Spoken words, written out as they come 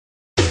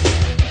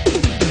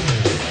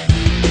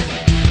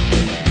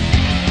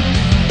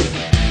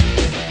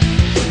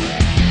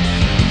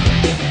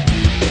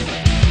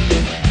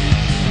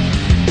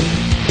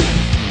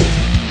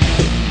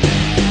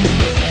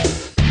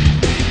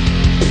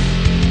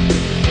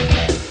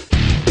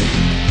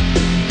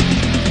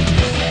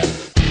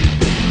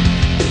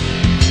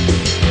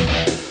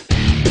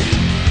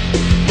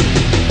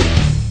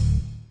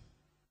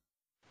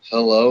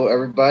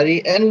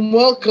everybody, and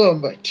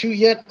welcome to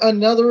yet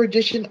another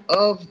edition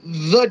of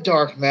the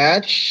Dark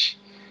Match.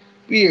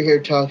 We are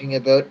here talking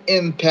about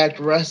Impact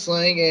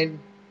Wrestling, and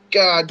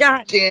god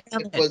God damn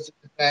damn it it. was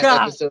a bad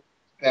God episode of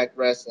Impact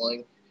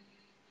Wrestling.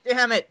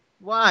 damn it.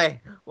 Why?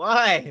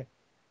 Why?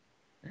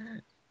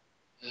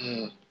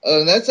 Oh,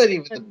 and that's not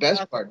even the Let's best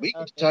talk part. We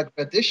about can it. talk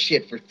about this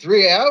shit for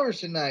 3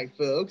 hours tonight,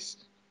 folks.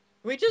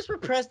 Can we just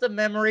repress the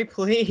memory,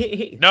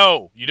 please?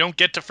 No, you don't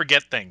get to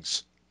forget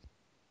things.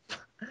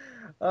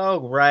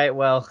 Oh, right.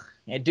 Well,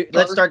 let's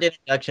First, start the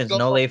introductions. go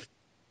No on. leaf.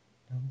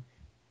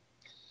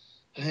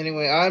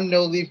 Anyway, I'm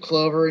No Leaf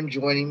Clover, and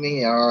joining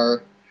me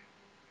are...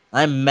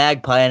 I'm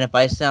Magpie, and if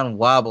I sound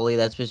wobbly,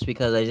 that's just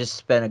because I just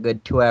spent a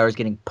good 2 hours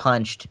getting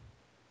punched.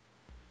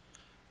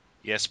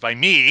 Yes, by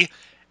me.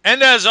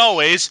 And as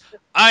always,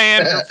 I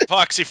am your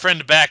Foxy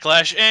friend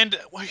Backlash, and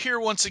we're here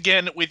once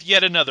again with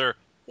yet another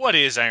What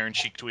is Iron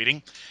Sheik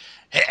tweeting?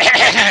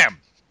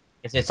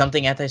 Is it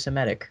something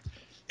anti-Semitic?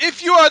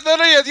 If you are the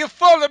real, you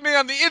follow me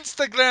on the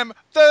Instagram,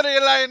 The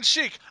Real Iron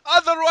Sheik.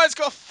 Otherwise,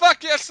 go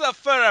fuck yourself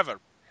forever.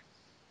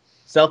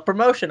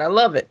 Self-promotion. I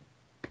love it.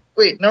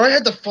 Wait, now I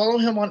had to follow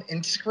him on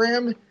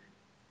Instagram?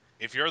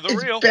 If you're the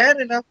It's real. bad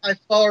enough I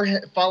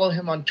follow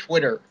him on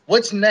Twitter.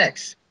 What's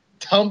next?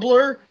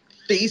 Tumblr?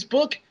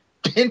 Facebook?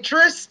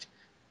 Pinterest?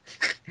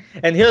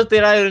 And here's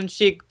the Iron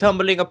Sheik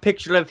tumbling a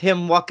picture of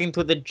him walking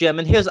to the gym.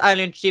 And here's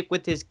Iron Sheik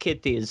with his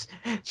kitties.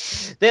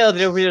 They're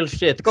the real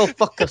shit. Go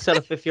fuck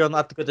yourself if you're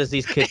not good as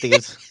these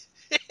kitties.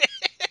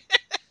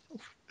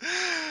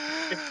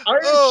 If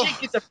Iron Oh,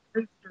 Sheik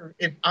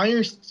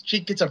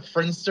gets a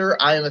Friendster,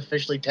 I am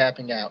officially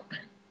tapping out.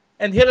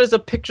 And here is a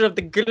picture of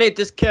the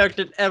greatest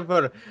character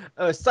ever,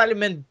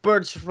 Simon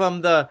Birch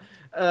from the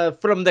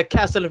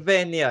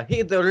Castlevania.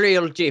 He's the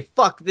real G.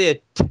 Fuck this,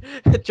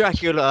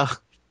 Dracula.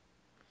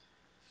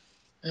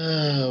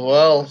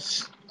 Well,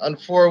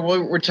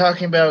 we're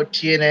talking about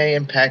TNA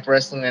Impact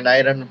Wrestling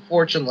tonight.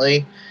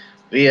 Unfortunately,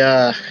 we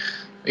have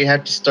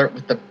to start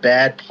with the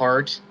bad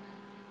part.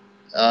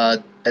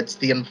 That's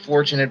the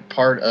unfortunate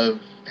part of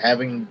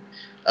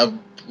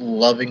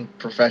loving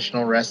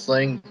professional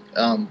wrestling.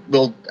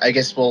 I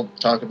guess we'll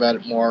talk about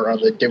it more on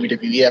the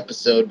WWE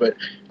episode, but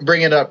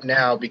bring it up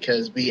now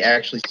because we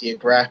actually see a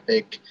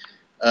graphic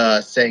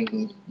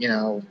saying,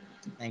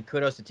 And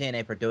kudos to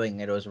TNA for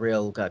doing it. It was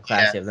real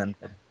classy of them.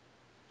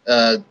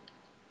 uh,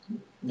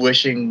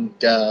 wishing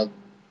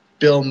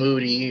Bill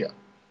Moody,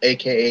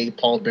 aka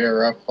Paul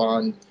Bearer,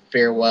 fond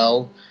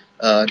farewell.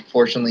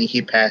 Unfortunately,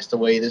 he passed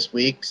away this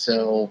week,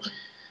 so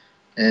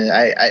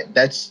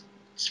that's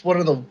one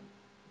of the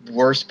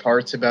worst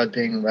parts about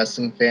being a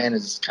wrestling fan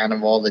is kind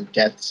of all the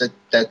deaths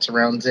that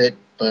surrounds it.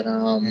 But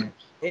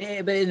But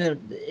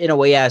in a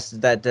way, yes,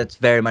 that's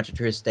very much a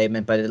true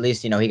statement. But at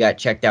least he got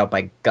checked out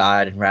by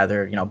God, and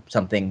rather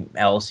something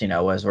else.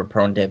 As we're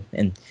prone to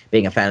in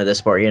being a fan of this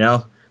sport.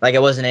 Like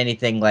it wasn't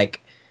anything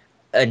like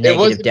a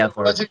negative death it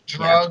wasn't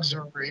drugs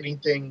or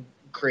anything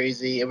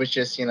crazy. It was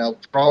just for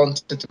all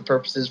intents and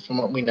purposes, from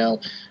what we know,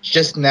 it's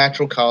just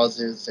natural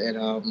causes,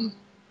 and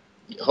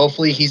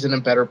hopefully he's in a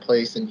better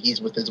place and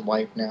he's with his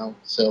wife now.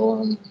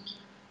 So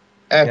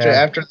after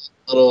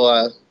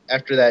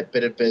that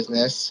bit of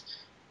business,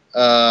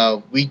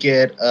 we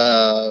get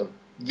a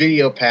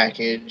video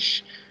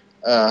package.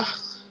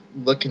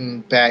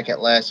 Looking back at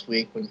last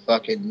week when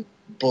fucking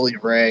Bully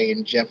Ray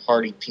and Jeff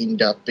Hardy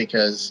teamed up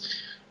because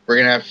we're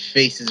gonna have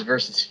faces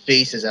versus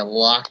faces at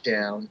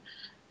Lockdown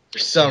for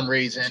some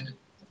reason.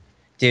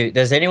 Dude,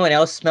 does anyone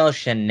else smell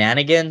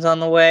shenanigans on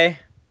the way?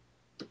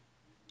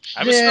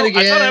 I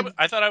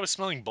thought I was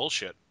smelling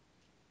bullshit.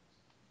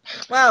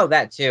 Well,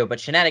 that too, but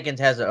shenanigans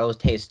has their own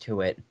taste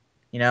to it.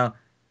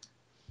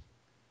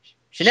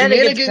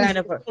 Shenanigans kind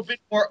of a little bit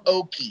more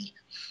oaky.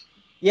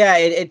 Yeah,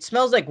 it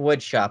smells like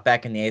wood shop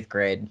back in the 8th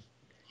grade.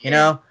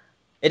 Yeah.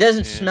 It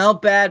doesn't smell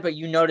bad, but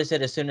you notice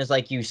it as soon as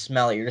you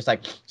smell it. You're just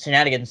like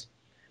shenanigans.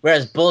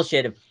 Whereas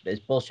bullshit is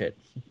bullshit.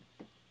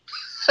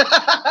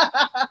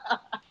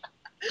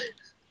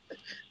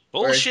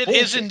 Bullshit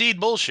is indeed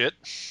bullshit.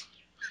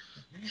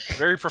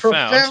 Very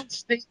profound.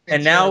 Statement.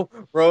 And now,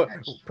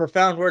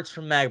 profound words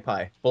from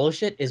Magpie.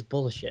 Bullshit is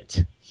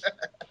bullshit.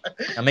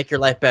 Now make your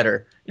life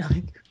better.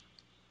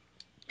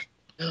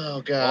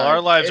 Oh god. Well,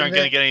 our lives aren't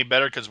going to get any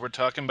better because we're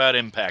talking about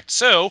Impact.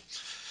 So,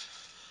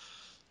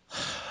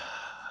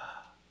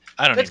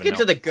 I don't Let's even get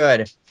know. to the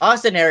good.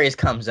 Austin Aries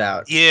comes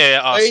out. Yeah,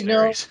 Austin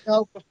Aries.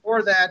 No.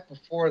 Before that,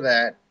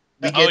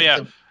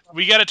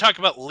 we got to talk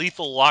about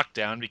Lethal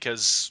Lockdown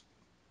because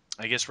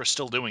I guess we're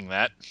still doing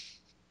that.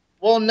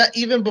 Well, not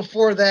even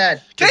before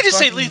that. Can I just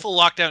say Lethal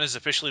Lockdown is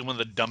officially one of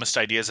the dumbest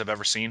ideas I've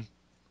ever seen?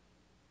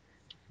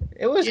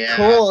 It was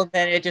cool, and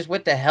then it just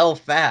went to hell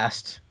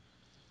fast.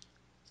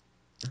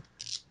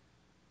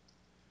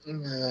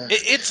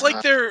 It's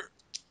like the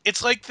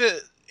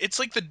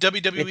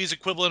WWE's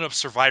equivalent of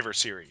Survivor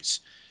Series.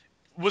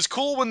 It was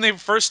cool when they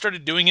first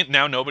started doing it.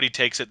 Now nobody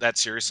takes it that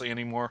seriously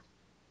anymore.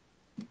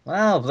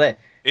 Wow,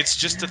 it's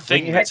just a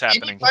thing that's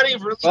happening.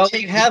 Well,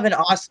 you have an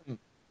awesome.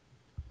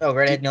 Oh, go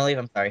ahead, no leave.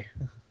 I'm sorry.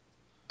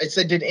 I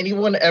said, did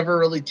anyone ever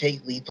really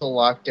take Lethal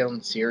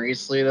Lockdown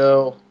seriously,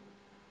 though?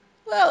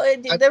 Well,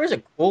 there was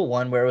a cool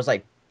one where it was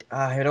like,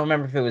 I don't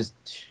remember if it was.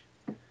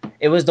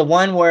 It was the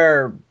one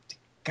where,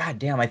 God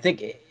damn, I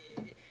think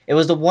it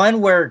was the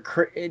one where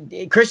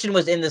Christian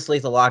was in this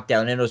Lethal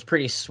Lockdown, and it was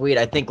pretty sweet.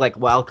 I think like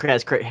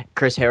Wildcats,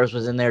 Chris Harris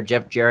was in there,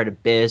 Jeff Jarrett,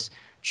 Abyss,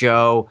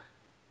 Joe.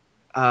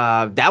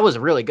 That was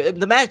really good.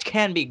 The match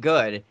can be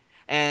good,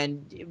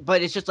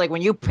 but it's just like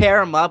when you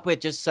pair them up with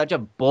just such a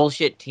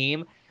bullshit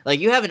team. Like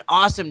you have an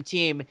awesome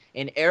team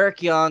in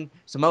Eric Young,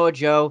 Samoa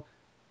Joe,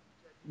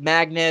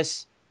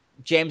 Magnus,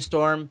 James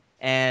Storm,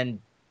 and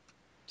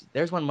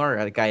there's one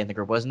more guy in the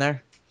group, wasn't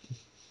there?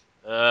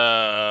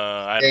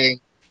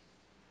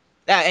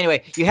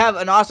 Anyway, you have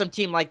an awesome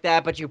team like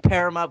that, but you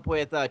pair them up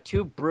with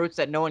two brutes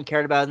that no one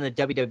cared about in the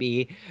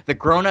WWE, the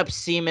grown-up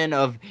seaman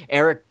of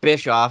Eric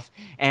Bischoff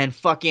and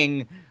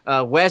fucking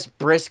Wes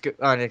Briscoe.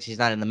 Oh, he's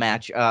not in the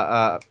match.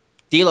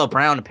 D'Lo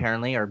Brown,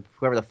 apparently, or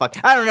whoever the fuck.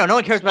 I don't know. No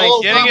one cares about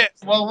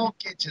Well, we'll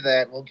get to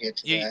that. We'll get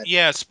to that.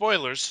 Yeah,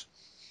 spoilers.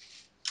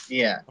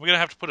 Yeah. I'm going to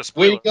have to put a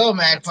spoiler. Way to go,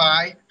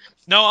 Magpie.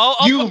 No,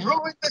 You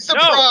ruined the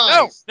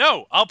surprise.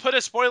 No. I'll put a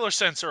spoiler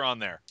sensor on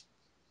there.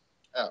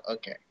 Oh,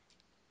 okay.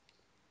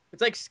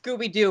 It's like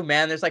Scooby-Doo,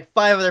 man. There's like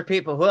 5 other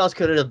people. Who else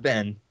could it have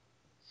been?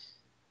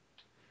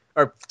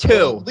 Or 2.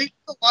 Well,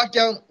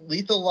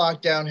 Lethal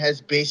Lockdown has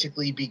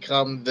basically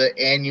become the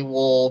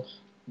annual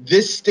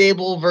this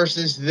stable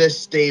versus this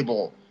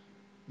stable.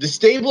 The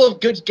stable of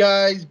good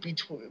guys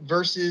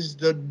versus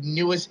the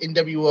newest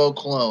NWO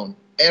clone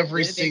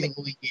every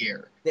single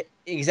year.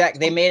 Exactly.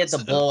 They made it the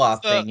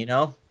blow-off thing, you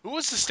know? Who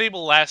was the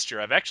stable last year?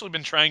 I've actually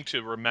been trying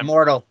to remember.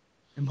 Immortal.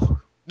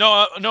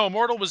 No,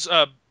 Immortal was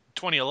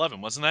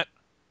 2011, wasn't that?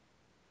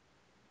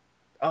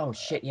 Oh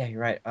shit! Yeah,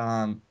 you're right.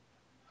 No,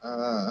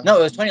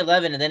 it was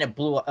 2011, and then it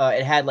blew.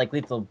 It had like the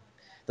Lethal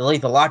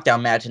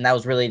Lockdown match, and that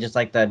was really just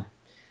like the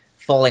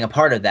falling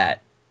apart of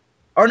that.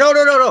 Or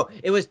no!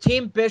 It was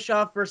Team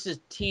Bischoff versus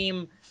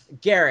Team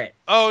Garrett.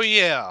 Oh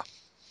yeah.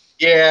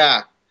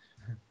 Yeah.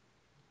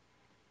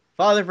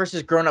 Father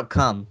versus grown up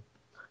cum.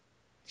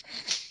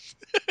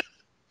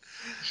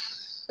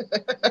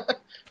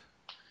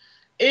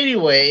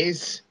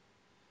 Anyways,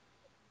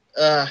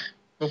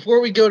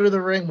 before we go to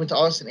the ring with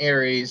Austin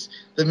Aries,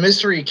 the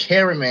mystery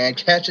cameraman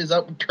catches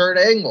up with Kurt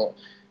Angle.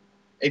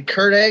 And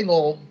Kurt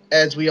Angle,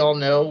 as we all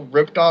know,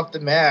 ripped off the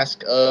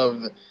mask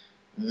of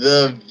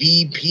the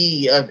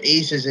VP of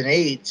Aces and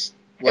Eights.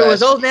 It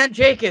was Old Man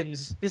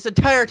Jenkins this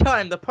entire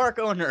time, the park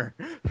owner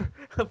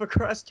of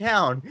across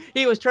town.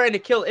 He was trying to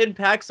kill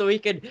Impact so he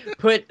could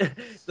put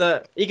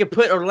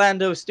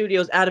Orlando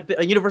Studios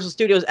Universal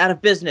Studios out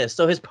of business,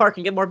 so his park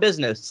can get more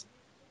business.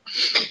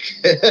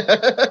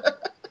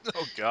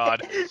 Oh,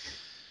 God.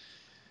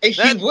 And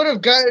he would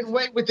have gotten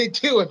away with it,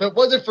 too, if it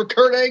wasn't for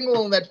Kurt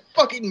Angle and that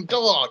fucking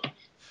dog.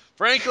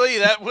 Frankly,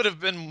 that would have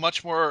been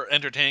much more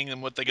entertaining than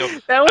what they go.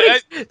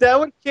 That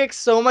would kick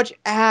so much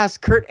ass.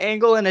 Kurt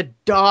Angle and a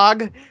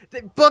dog.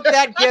 Book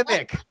that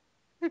gimmick.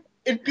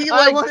 It'd be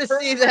like I want to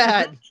see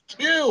that.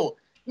 2.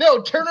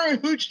 No, Turner and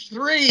Hooch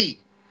 3.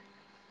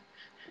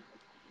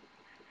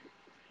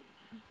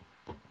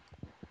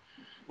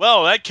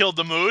 Well, that killed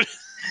the mood.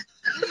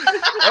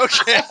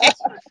 Okay.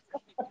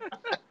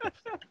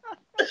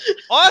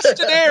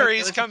 Austin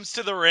Aries comes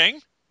to the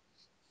ring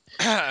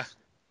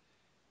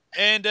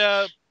and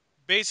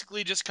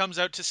basically just comes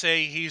out to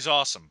say he's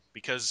awesome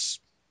because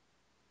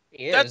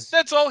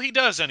that's all he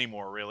does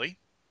anymore, really.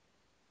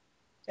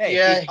 Hey,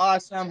 yeah. He's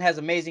awesome, has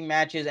amazing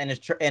matches, and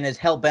is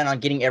hell bent on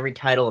getting every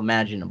title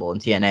imaginable in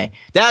TNA.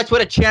 That's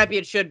what a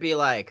champion should be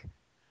like.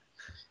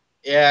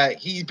 Yeah,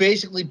 he's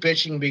basically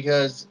bitching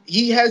because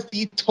he has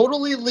the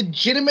totally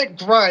legitimate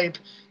gripe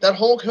that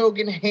Hulk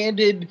Hogan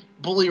handed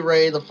Bully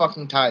Ray the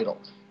fucking title.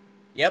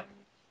 Yep.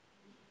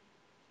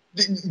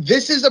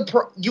 This is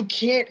you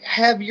can't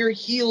have your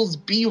heels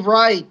be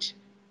right.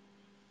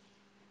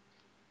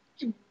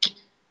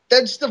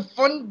 That's a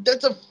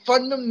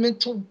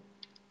fundamental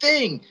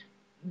thing.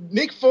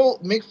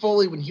 Mick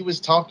Foley, when he was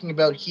talking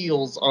about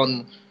heels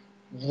on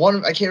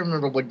I can't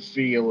remember what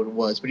video it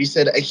was, but he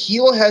said a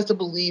heel has to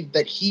believe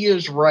that he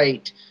is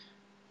right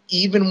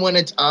even when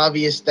it's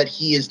obvious that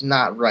he is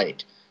not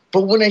right.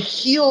 But when a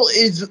heel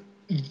is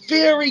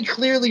very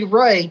clearly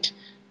right,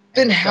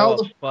 then how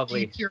the fuck do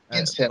you cheer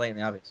against him?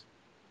 Obvious.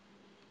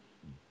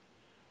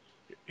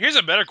 Here's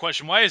a better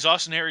question. Why is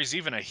Austin Aries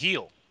even a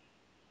heel?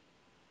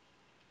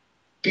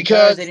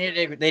 Because they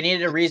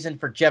needed a reason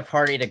for Jeff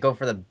Hardy to go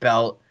for the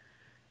belt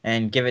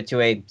and give it to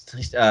a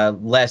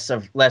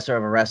lesser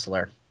of a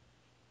wrestler.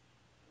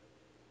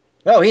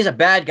 Oh, he's a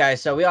bad guy,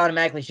 so we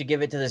automatically should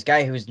give it to this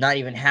guy who's not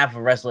even half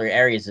a wrestler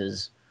Aries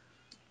is.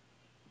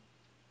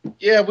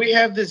 Yeah, we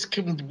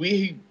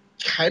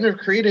kind of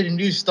created a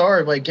new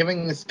star by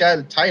giving this guy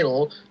the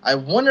title. I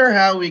wonder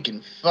how we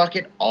can fuck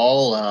it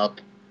all up.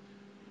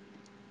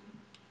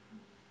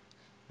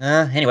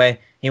 Anyway,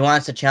 he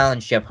wants to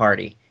challenge Jeff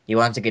Hardy. He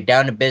wants to get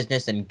down to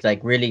business and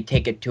like really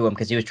take it to him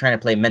because he was trying to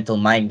play mental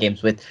mind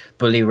games with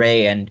Bully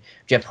Ray and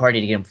Jeff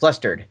Hardy to get him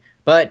flustered.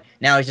 But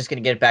now he's just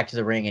going to get back to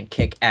the ring and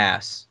kick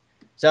ass.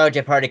 So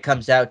Jeff Hardy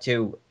comes out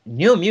to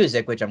new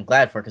music, which I'm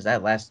glad for because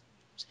that last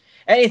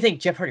anything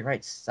Jeff Hardy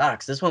writes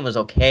sucks. This one was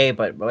okay,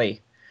 but boy,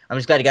 I'm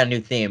just glad he got a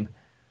new theme.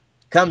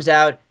 Comes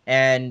out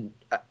and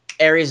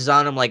Aries is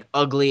on him like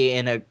ugly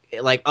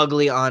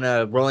on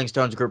a Rolling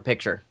Stones group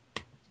picture.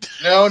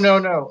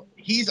 No.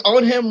 He's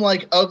on him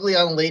like ugly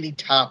on Lady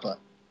Tapa.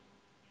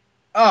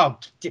 Oh,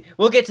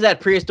 we'll get to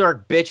that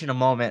prehistoric bitch in a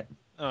moment.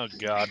 Oh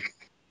God.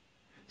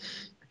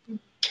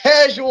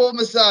 Casual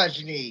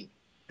misogyny.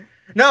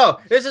 No,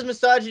 this is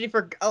misogyny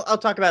for. I'll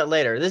talk about it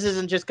later. This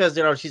isn't just because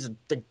she's a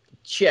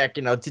chick.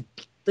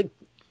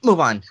 Move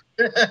on.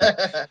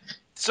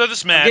 So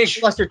this I'm match, getting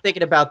flustered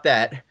thinking about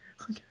that.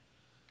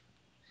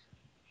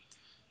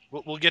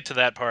 we'll get to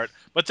that part.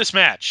 But this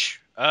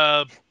match,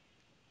 it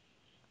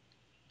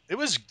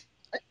was.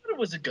 I thought it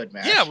was a good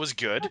match. Yeah, it was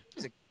good.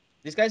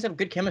 These guys have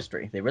good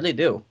chemistry. They really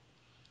do.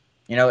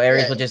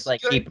 Aries will just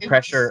keep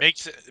pressure.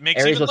 Makes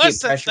Aries even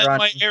less sense that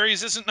why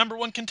Aries isn't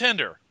 #1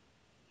 contender.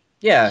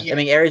 Yeah, I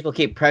mean, Aries will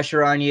keep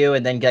pressure on you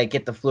and then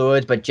get the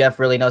fluids, but Jeff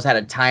really knows how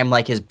to time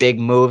his big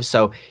moves,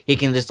 so he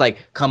can just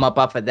come up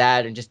off of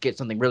that and just get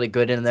something really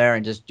good in there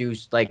and just do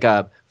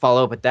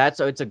follow up with that.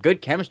 So it's a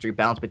good chemistry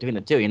balance between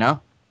the two.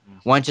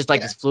 One's just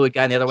this fluid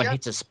guy, and the other one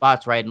hits his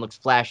spots right and looks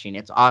flashy, and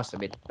it's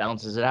awesome. It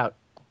balances it out.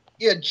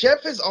 Yeah,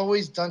 Jeff has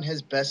always done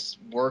his best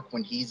work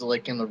when he's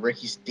in the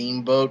Ricky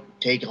Steamboat,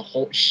 take a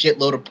whole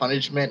shitload of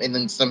punishment, and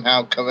then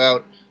somehow come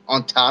out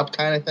on top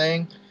kind of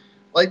thing.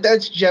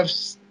 That's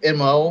Jeff's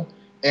MO,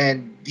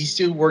 and these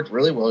two worked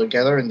really well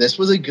together, and this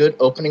was a good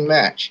opening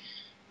match,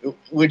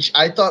 which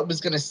I thought was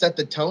going to set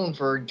the tone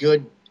for a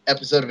good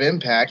episode of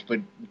Impact, but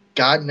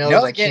God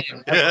knows I can't.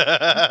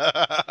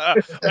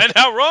 And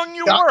how wrong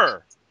you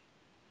were.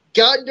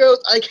 God knows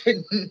I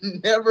can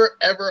never,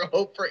 ever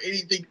hope for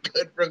anything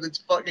good from this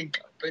fucking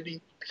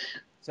company.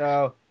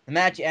 So the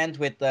match ends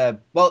with,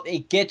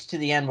 it gets to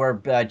the end where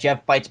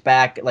Jeff fights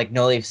back, like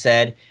No Leaf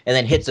said, and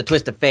then hits the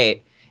twist of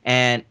fate,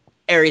 and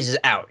Aries is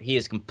out. He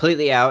is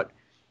completely out,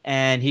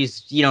 and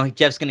he's,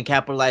 Jeff's going to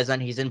capitalize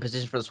on it. He's in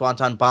position for the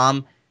Swanton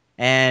Bomb,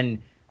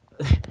 and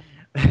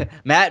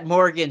Matt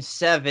Morgan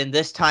 7,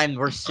 this time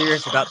we're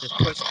serious about this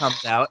push,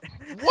 comes out.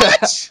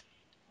 What?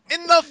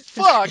 In the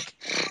fuck?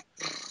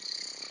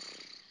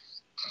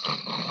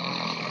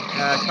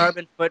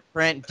 Carbon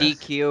footprint,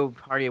 DQ,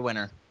 Hardy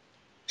winner.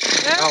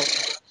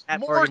 Matt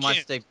Morgan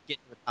wants to get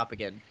to the top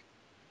again.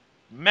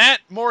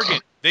 Matt Morgan.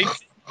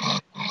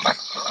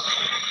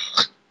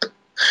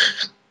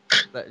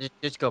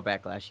 Just go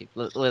Backlash.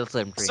 Let's let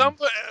him cream.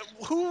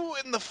 Who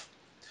in the...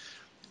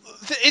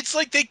 It's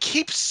like they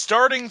keep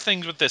starting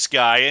things with this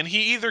guy, and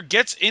he either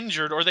gets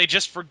injured or they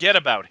just forget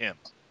about him.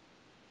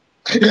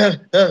 Wait,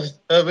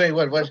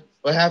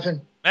 what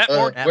happened? Matt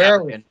Morgan. Where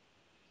are we?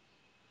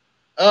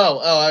 Oh,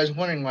 I was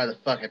wondering why the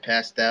fuck I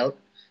passed out.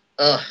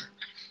 I'm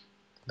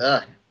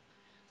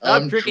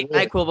drinking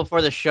NyQuil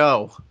before the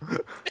show.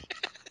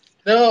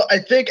 No, I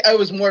think I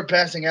was more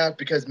passing out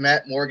because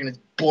Matt Morgan is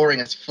boring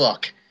as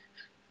fuck.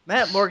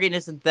 Matt Morgan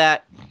isn't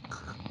that.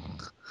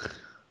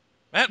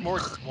 Matt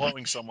Morgan's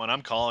blowing someone.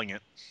 I'm calling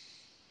it.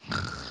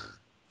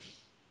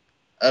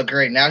 Oh,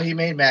 great. Now he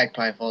made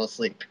Magpie fall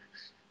asleep.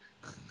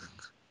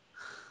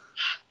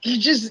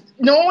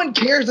 No one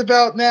cares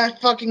about Matt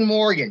fucking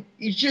Morgan.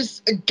 He's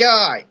just a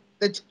guy.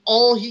 That's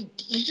all he's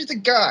just a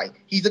guy.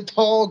 He's a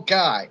tall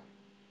guy.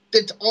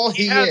 That's all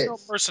he is. He has no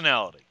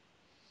personality.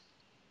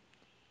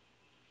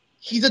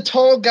 He's a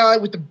tall guy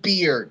with a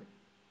beard.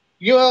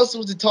 You know who else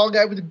was a tall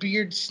guy with a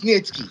beard?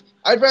 Snitsky.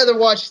 I'd rather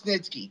watch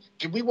Snitsky.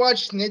 Can we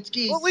watch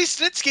Snitsky? Well, at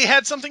least Snitsky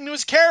had something to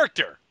his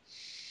character.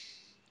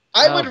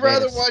 I would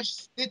rather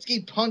watch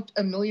Snitsky punt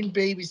a million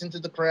babies into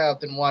the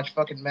crowd than watch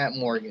fucking Matt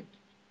Morgan.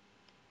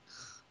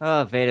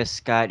 Oh, Veda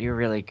Scott, you're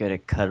really good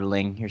at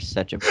cuddling. You're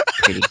such a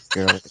pretty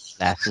girl with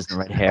glasses and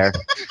red hair.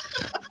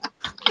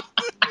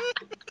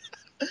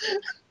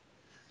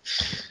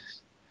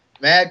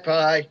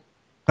 Magpie.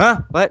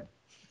 Huh? What?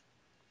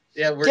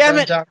 Yeah, we're Damn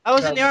done it! talking I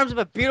was about in the arms of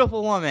a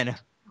beautiful woman.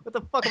 What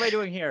the fuck am I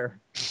doing here?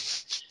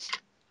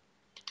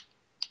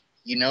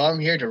 You know I'm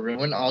here to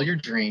ruin all your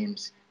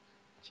dreams.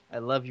 I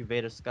love you,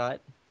 Veda Scott.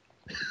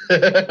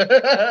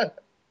 And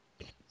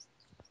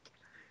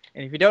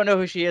if you don't know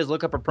who she is,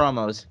 look up her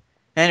promos.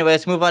 Anyway,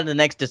 let's move on to the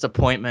next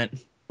disappointment.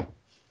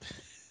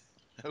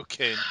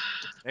 Okay,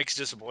 next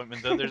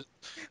disappointment. Though there's.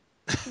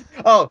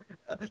 Oh,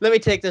 let me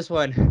take this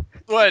one.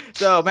 What?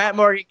 So Matt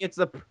Morgan does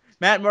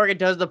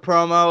the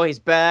promo. He's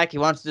back. He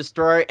wants to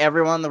destroy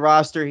everyone on the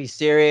roster. He's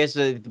serious.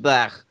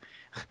 Blah.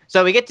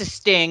 So we get to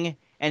Sting,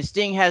 and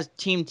Sting has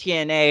Team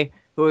TNA,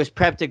 who is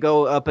prepped to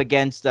go up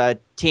against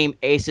Team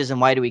Aces and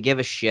Why Do We Give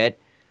a Shit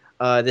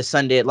this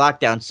Sunday at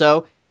Lockdown.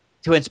 So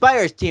to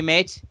inspire his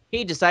teammates,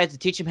 he decides to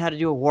teach them how to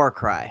do a war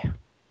cry.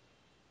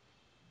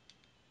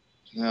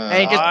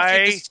 And he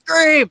just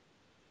scream.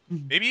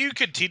 Maybe you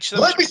could teach them.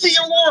 Let me see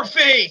your war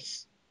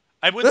face.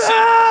 I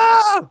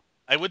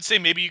would say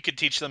maybe you could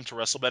teach them to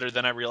wrestle better.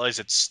 Then I realize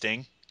it's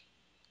Sting.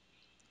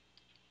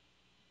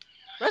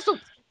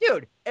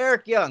 Dude,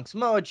 Eric Young,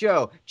 Samoa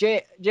Joe,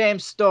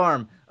 James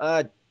Storm.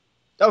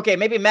 Okay,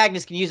 maybe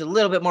Magnus can use a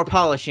little bit more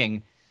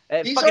polishing.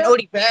 These fucking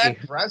aren't ODP.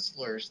 bad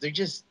wrestlers. They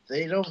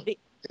don't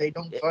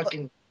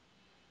fucking.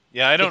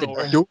 Yeah, I don't Get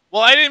know. the dope.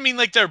 Well, I didn't mean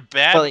like they're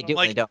bad. Well, But they do.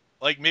 I'm They don't.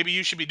 like maybe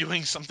you should be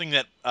doing something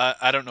that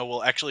I don't know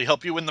will actually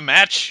help you win the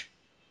match.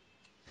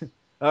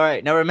 All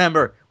right. Now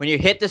remember, when you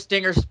hit the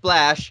stinger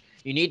splash,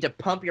 you need to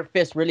pump your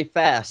fist really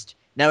fast.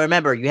 Now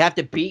remember, you have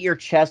to beat your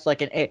chest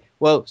like an A.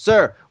 Well,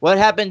 sir, what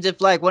happens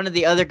if like one of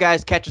the other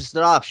guys catches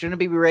it off? Shouldn't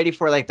we be ready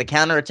for like the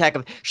counter attack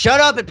of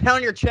shut up and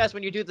pound your chest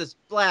when you do the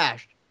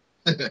splash?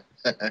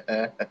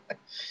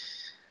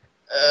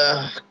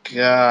 Oh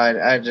God,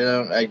 I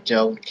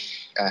don't.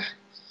 Uh.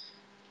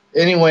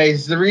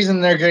 Anyways, the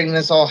reason they're getting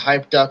this all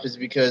hyped up is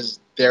because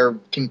they're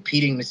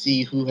competing to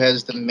see who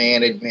has the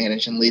man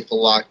advantage in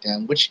Lethal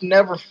Lockdown, which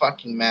never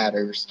fucking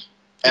matters,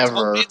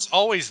 ever. It's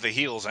always the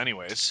heels,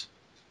 anyways.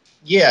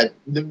 Yeah,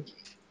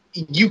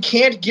 you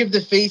can't give the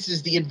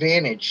faces the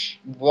advantage.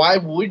 Why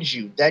would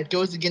you? That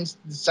goes against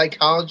the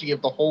psychology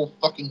of the whole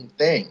fucking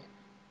thing.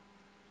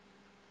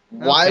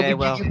 Why Okay, would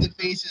well. you give the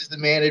faces the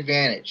man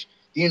advantage?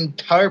 The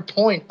entire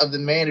point of the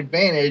man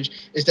advantage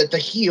is that the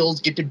heels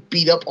get to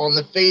beat up on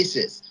the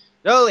faces.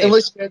 No leave.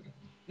 Unless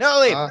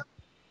No leave. uh,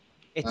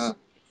 It's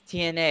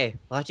TNA.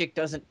 Logic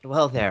doesn't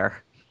dwell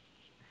there.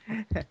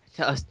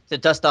 to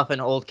dust off an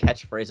old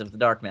catchphrase of the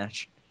dark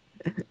match.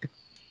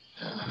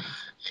 God.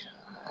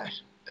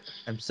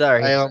 I'm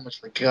sorry. I almost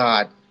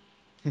forgot.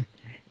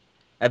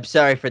 I'm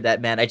sorry for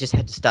that, man. I just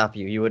had to stop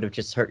you. You would have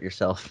just hurt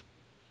yourself.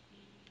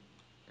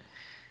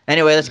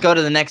 Anyway, let's go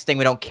to the next thing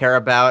we don't care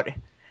about.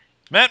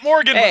 Matt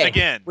Morgan Hey,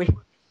 again.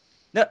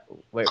 No,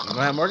 wait,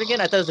 Matt Morgan?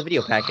 I thought it was a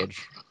video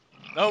package.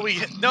 No,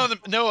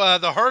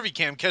 the Harvey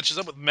Cam catches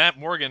up with Matt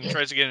Morgan and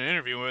tries to get an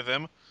interview with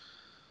him.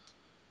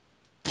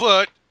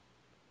 But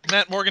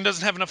Matt Morgan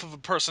doesn't have enough of a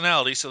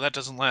personality, so that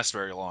doesn't last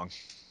very long.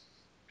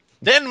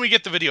 Then we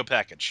get the video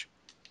package.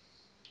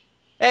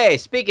 Hey,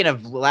 speaking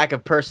of lack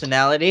of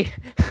personality,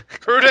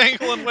 Kurt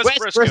Angle and Wes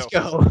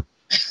Briscoe.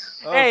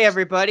 Hey,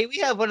 everybody, we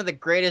have one of the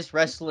greatest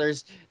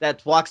wrestlers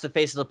that walks the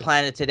face of the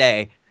planet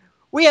today.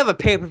 We have a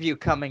pay-per-view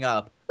coming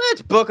up.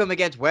 Let's book him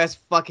against Wes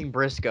fucking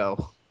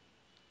Briscoe.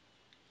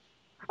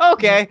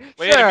 Okay,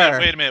 Wait sure. a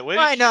minute.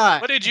 Why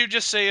not? What did you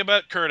just say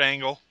about Kurt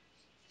Angle?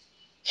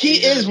 He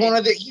is one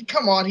of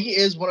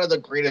the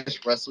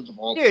greatest wrestlers of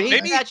all Dude,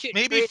 time.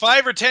 Maybe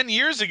 5 or 10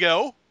 years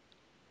ago.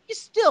 He's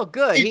still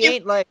good. He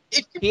ain't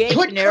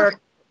generic.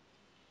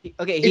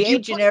 He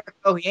ain't generic.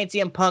 Oh, he ain't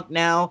CM Punk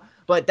now.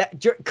 But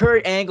that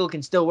Kurt Angle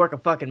can still work a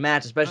fucking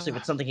match, especially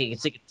with something he can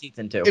sink his teeth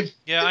into.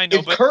 I know.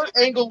 If Kurt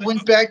Angle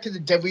went back to the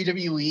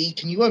WWE,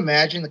 can you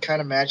imagine the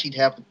kind of match he'd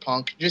have with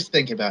Punk? Just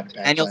think about it.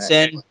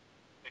 Danielson.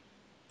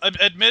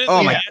 Admittedly,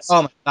 oh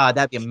my god,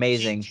 that'd be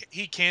amazing.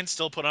 He can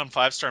still put on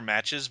 5-star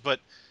matches,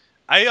 but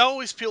I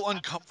always feel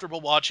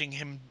uncomfortable watching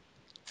him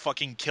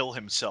fucking kill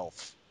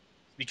himself.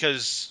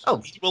 Because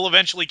he will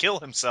eventually kill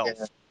himself.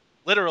 Yeah.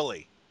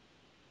 Literally.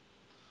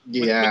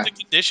 Yeah. With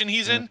the condition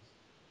he's in,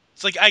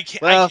 it's like I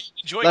can't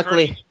enjoy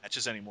Kurt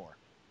matches anymore.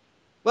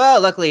 Well,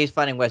 luckily he's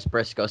fighting Wes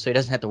Briscoe, so he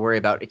doesn't have to worry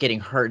about getting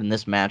hurt in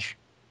this match.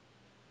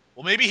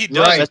 Well, maybe he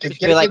does. Right. Take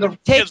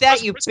that,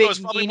 Wes you Briscoe big is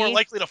probably meanie. more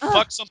likely to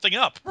fuck something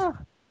up.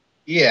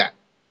 Yeah.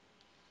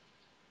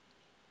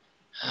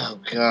 Oh,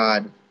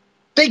 God.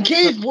 They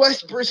gave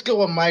Wes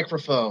Briscoe a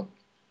microphone.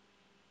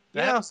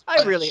 You know,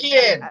 I really...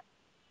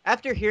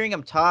 After hearing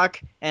him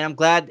talk, and I'm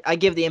glad I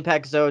give the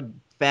Impact Zone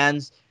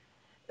fans...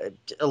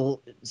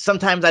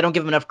 sometimes I don't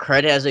give them enough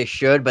credit as they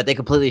should, but they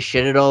completely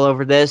shitted all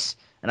over this,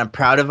 and I'm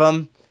proud of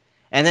them.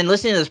 And then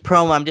listening to this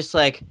promo, I'm just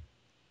like,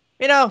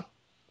 you know,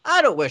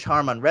 I don't wish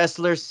harm on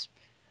wrestlers,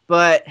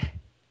 but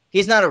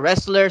he's not a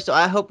wrestler, so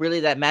I hope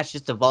really that match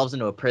just evolves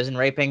into a prison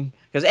raping,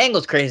 because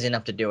Angle's crazy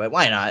enough to do it.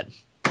 Why not?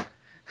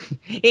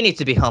 He needs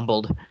to be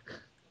humbled.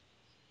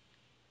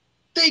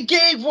 They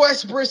gave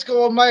Wes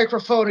Briscoe a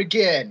microphone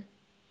again.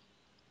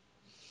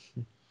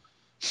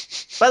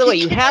 By the way,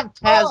 you have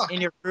Taz in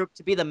your group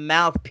to be the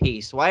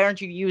mouthpiece. Why aren't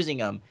you using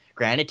him?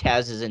 Granted,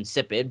 Taz is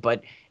insipid,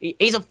 but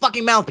he's a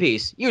fucking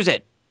mouthpiece. Use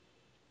it.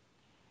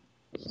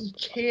 He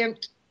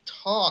can't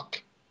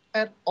talk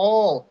at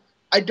all.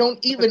 I don't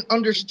even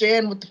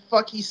understand what the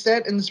fuck he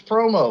said in this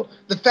promo.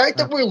 The fact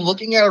that we're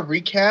looking at a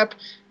recap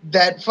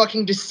that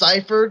fucking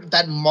deciphered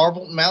that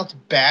marble-mouthed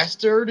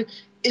bastard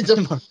is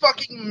a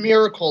fucking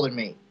miracle to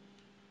me.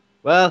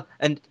 Well,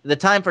 and the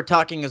time for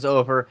talking is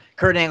over.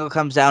 Kurt Angle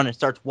comes down and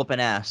starts whooping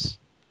ass.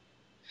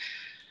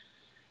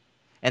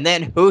 And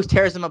then who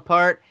tears them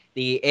apart?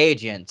 The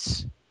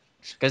agents.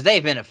 Because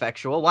they've been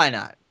effectual. Why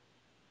not?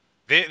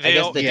 They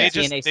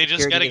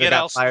just got to get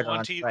Al Snow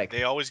on TV.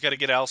 They always got to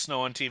get Al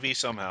Snow on TV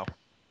somehow.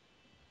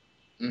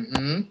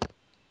 Mm-hmm.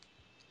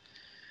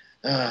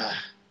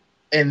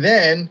 And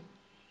then,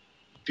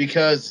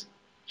 because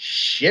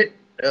shit,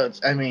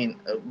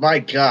 my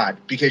God,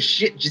 because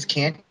shit just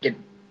can't get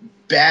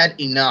bad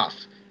enough.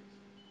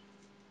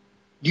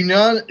 You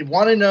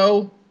want to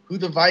know who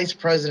the vice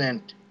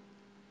president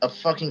of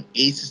fucking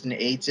Aces and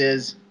Eights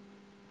is?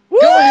 Woo!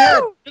 Go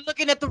ahead. You're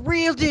looking at the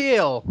real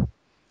deal.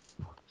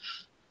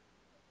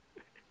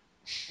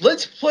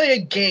 Let's play a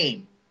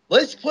game.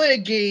 Let's play a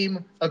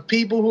game of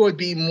people who would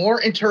be more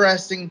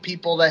interesting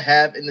people to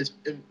have in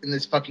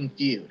this fucking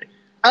feud.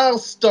 I'll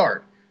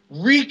start.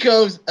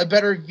 Rico's a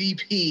better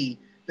VP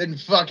than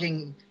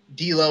fucking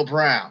D'Lo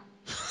Brown.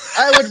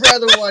 I would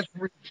rather watch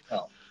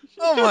Rico.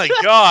 Oh my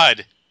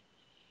god.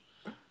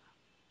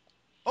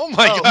 Oh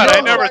my Oh, god, You I know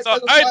who never I'd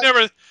thought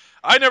rather watch?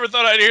 I never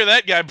thought I'd hear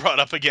that guy brought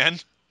up again.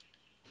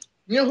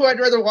 You know who I'd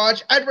rather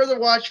watch? I'd rather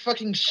watch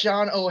fucking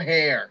Sean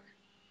O'Hare.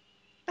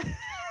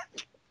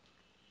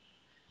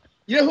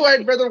 You know who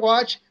I'd rather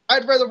watch?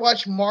 I'd rather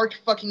watch Mark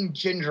fucking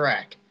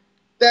Jindrak.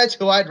 That's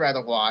who I'd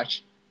rather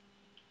watch.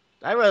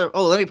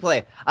 let me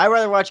play. I'd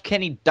rather watch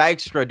Kenny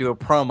Dykstra do a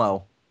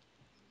promo.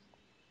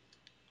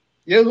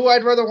 You know who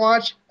I'd rather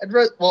watch?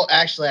 Well,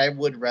 actually, I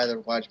would rather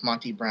watch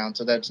Monty Brown,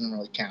 so that doesn't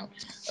really count.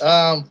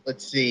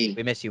 Let's see.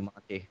 We miss you,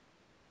 Monty.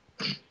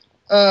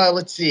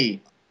 Let's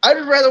see.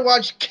 I'd rather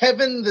watch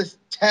Kevin the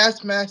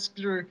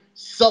Taskmaster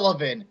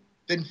Sullivan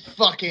than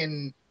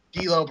fucking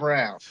D'Lo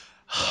Brown.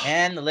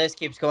 And the list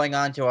keeps going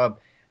on to a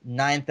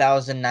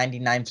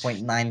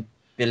 9,099.9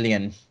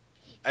 billion.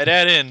 I'd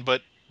add in,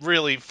 but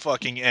really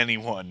fucking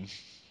anyone.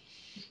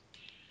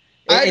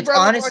 I'd It's rather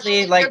watch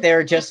honestly like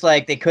they're just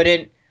like they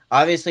couldn't.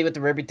 Obviously, with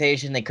the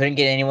reputation, they couldn't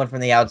get anyone from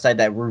the outside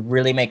that would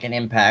really make an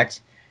impact,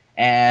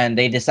 and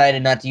they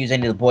decided not to use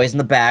any of the boys in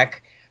the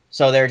back.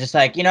 So they're just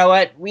like, you know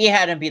what? We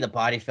had him be the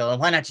body filler.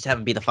 Why not just have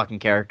him be the fucking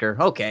character?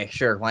 Okay,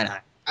 sure, why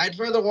not? I'd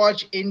rather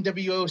watch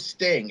NWO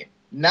Sting,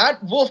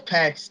 not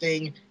Wolfpack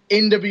Sting.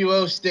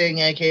 NWO Sting,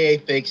 aka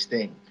Fake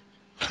Sting.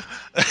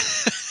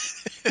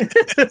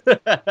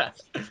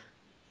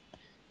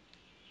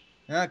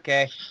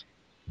 Okay,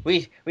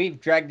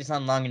 we've dragged this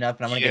on long enough,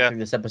 and I'm gonna get Yeah. through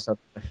this episode.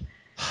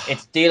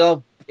 It's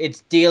D'Lo.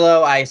 It's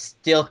D'Lo. I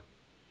still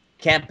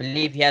can't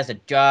believe he has a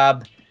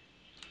job,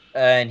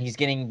 and he's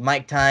getting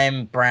Mike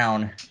Time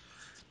Brown.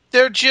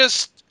 They're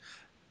just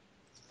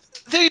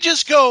they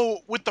just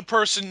go with the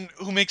person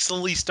who makes the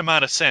least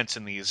amount of sense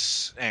in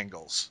these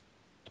angles.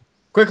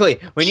 Quickly,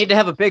 we need to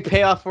have a big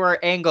payoff for our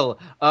angle.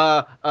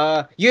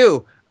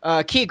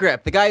 Key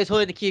grip. The guy who's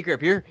holding the key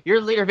grip.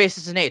 Your leader of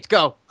Aces and Eights.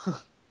 Go.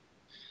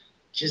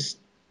 Just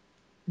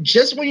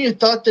when you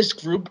thought this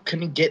group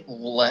couldn't get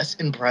less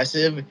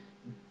impressive,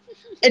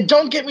 and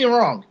don't get me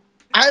wrong,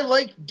 I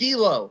liked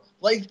D'Lo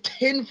like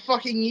 10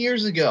 fucking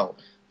years ago.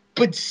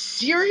 But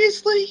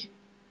seriously?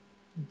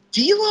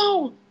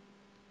 D'Lo?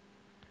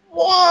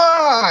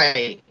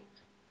 Why?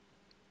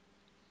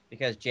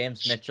 Because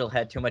James Mitchell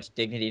had too much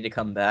dignity to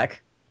come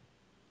back.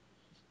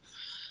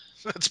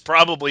 That's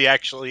probably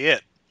actually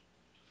it.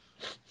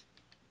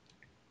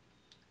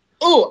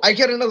 Oh, I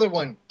get another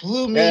one.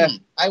 Blue Yeah.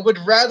 Meanie. I would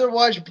rather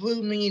watch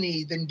Blue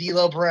Meanie than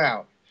D'Lo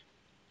Brown.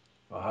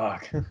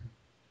 Fuck.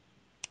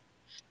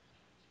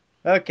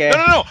 Okay.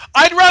 No.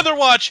 I'd rather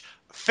watch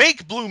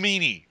fake Blue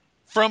Meanie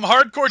from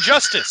Hardcore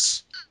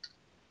Justice.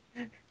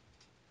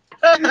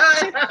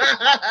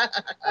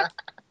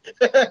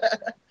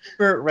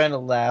 Burt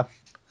Reynolds laugh.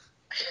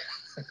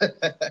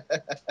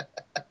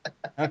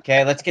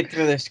 Okay, let's get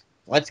through this.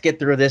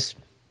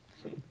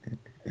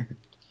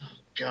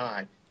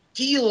 God.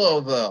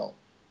 D'Lo, though.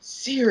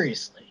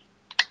 Seriously.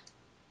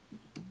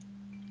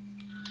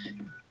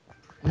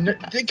 No,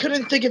 they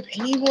couldn't think of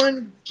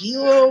anyone?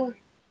 D'Lo?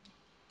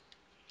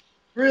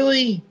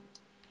 Really?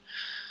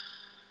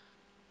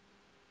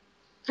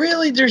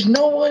 Really? There's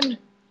no one?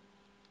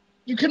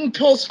 You couldn't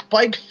pull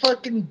Spike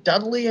fucking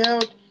Dudley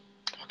out?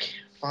 Okay,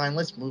 fine.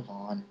 Let's move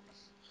on.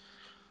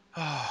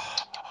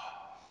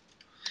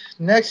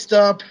 Next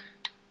up.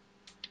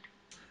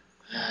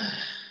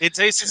 It's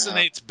Aces and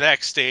Eights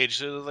backstage.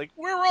 They're like,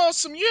 we're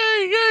awesome, yay,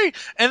 yay.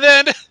 And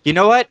then You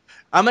know what?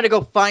 I'm gonna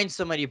go find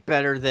somebody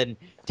better than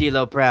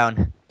D'Lo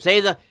Brown.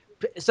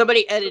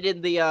 Somebody edit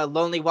in the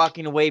Lonely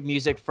Walking Away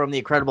music from the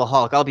Incredible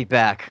Hulk. I'll be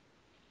back.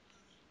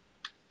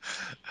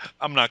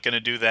 I'm not gonna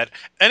do that.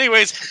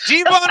 Anyways,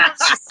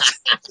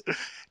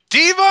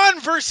 Devon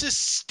versus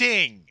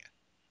Sting.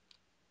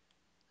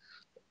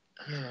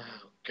 Oh,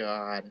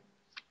 God.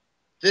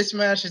 This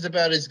match is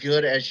about as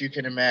good as you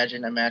can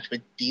imagine a match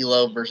with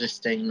D'Lo versus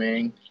Sting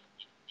being.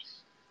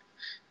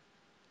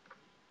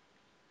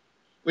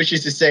 Which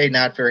is to say,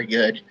 not very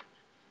good.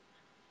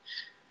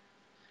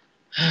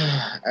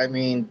 I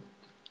mean,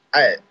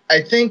 I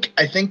think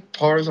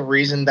part of the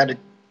reason that it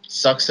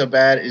sucks so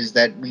bad is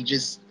that we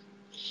just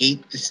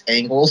hate this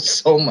angle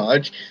so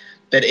much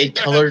that it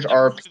colors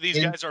our Both of these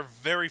opinion. guys are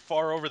very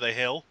far over the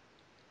hill.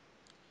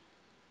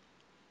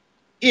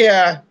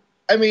 Yeah,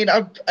 I mean,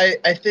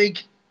 I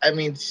think, I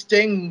mean,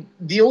 Sting.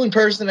 The only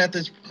person at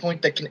this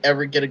point that can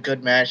ever get a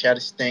good match out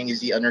of Sting is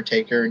the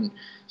Undertaker, and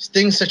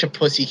Sting's such a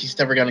pussy. He's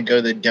never gonna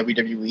go to the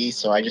WWE,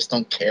 so I just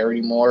don't care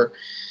anymore.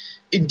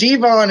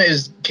 Devon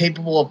is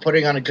capable of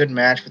putting on a good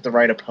match with the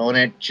right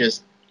opponent.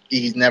 Just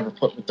he's never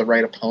put with the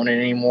right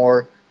opponent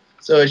anymore.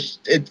 So it's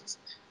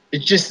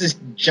just this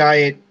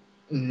giant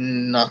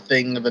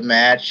nothing of a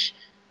match.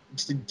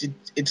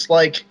 It's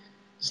like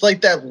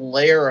that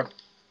layer of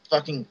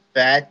fucking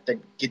fat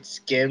that gets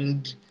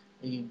skimmed.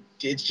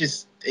 It's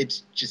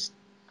just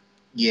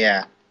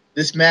yeah.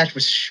 This match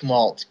was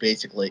schmaltz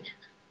basically.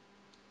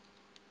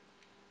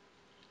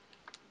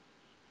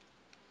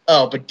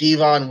 Oh, but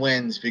Devon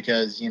wins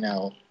because,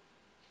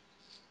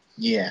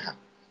 yeah.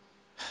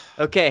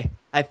 Okay,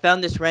 I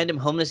found this random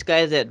homeless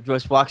guy that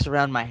just walks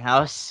around my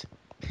house.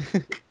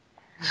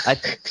 I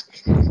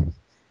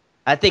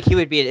I think he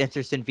would be an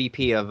interesting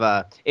VP of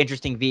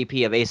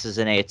Aces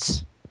and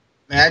Eights.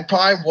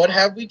 Magpie, what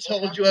have we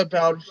told you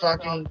about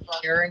fucking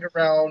carrying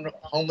around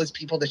homeless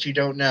people that you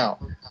don't know?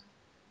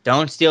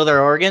 Don't steal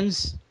their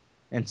organs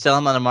and sell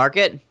them on the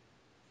market.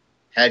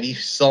 Have you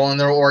stolen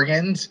their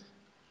organs?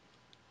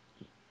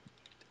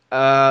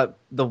 The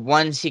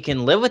ones he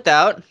can live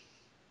without.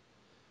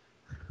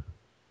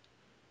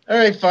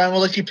 Alright, fine,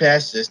 we'll let you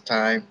pass this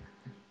time.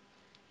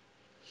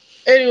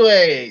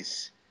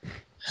 Anyways.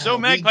 So,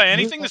 Magpie,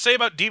 anything to say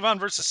about Devon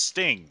versus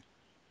Sting?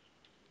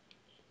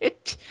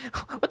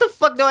 What the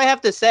fuck do I have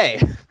to say?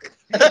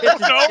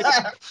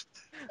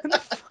 No,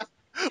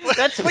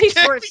 That's we pretty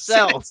can't short be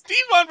saying sell. it's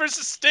Devon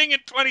versus Sting in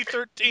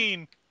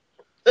 2013.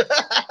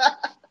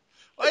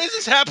 Why is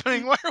this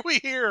happening? Why are we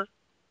here?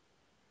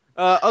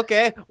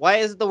 Okay, why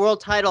is the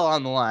world title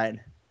on the line?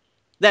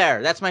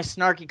 There, that's my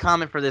snarky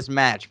comment for this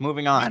match.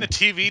 Moving You mean on. the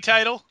TV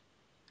title?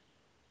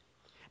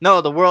 No,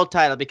 the world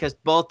title, because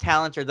both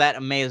talents are that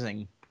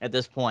amazing at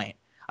this point.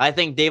 I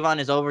think Devon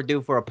is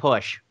overdue for a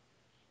push.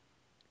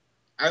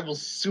 I will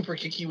super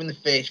kick you in the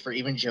face for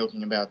even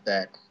joking about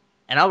that.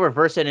 And I'll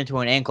reverse it into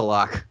an ankle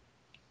lock.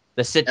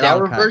 The sit And I'll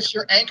down reverse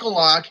your ankle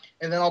lock,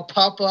 and then I'll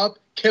pop up,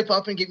 kip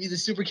up, and give you the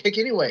super kick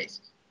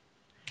anyways.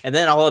 And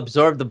then I'll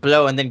absorb the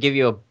blow and then give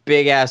you a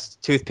big ass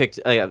toothpick,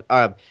 flying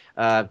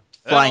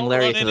I'll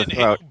lariat run to in the and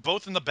throat. hit you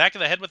both in the back of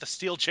the head with a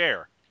steel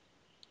chair.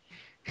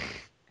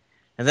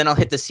 And then I'll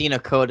hit the Cena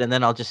code and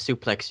then I'll just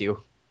suplex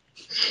you.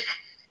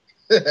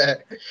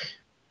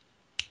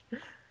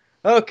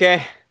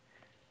 Okay.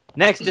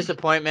 Next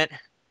disappointment.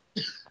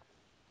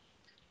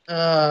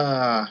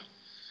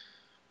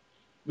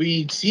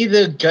 We see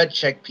the gut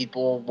check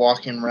people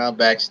walking around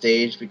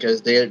backstage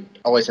because they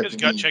always have Because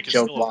to gut be check is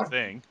joke still a walk.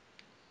 thing.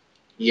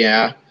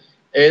 Yeah.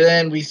 And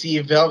then we see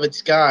Velvet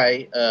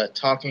Sky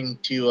talking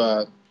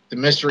to the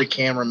mystery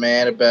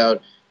cameraman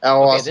about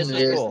how Okay, awesome this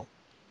it is is. cool.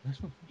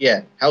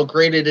 Yeah, how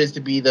great it is to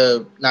be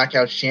the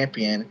Knockouts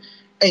champion.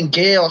 And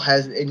Gail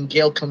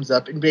comes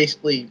up and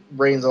basically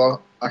rains on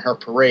her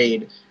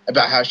parade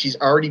about how she's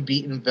already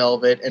beaten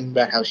Velvet and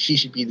about how she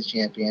should be the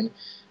champion.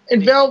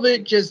 And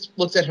Velvet just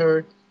looks at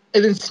her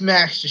and then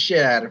smacks the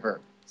shit out of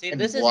her. See, And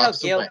this is how walks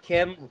Gail away.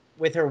 Kim,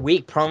 with her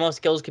weak promo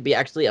skills, could be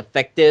actually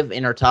effective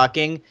in her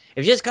talking.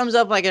 If she just comes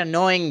up like an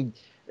annoying,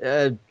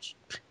 damn,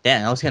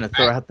 I was gonna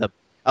throw out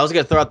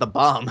the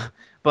bomb,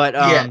 but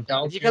Yeah,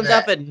 don't if she do comes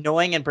off that.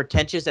 annoying and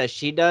pretentious as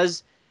she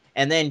does,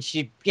 and then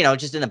she,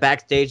 just in the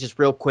backstage, just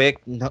real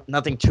quick,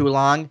 nothing too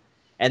long,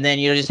 and then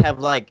just have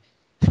like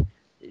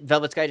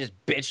Velvet Sky just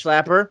bitch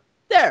slap her.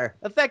 There,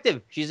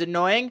 effective. She's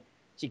annoying.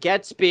 She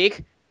can't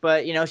speak,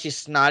 but she's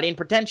snotty and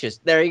pretentious.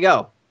 There you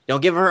go.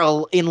 Don't give her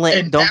a inlet.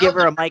 And Don't now give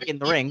her a mic in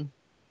the ring.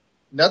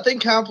 nothing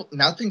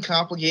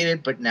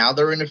complicated, but now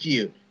they're in a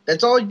feud.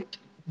 That's all.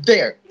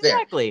 There.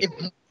 Exactly.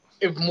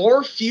 If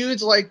more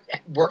feuds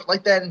worked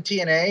like that in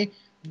TNA,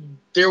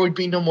 there would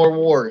be no more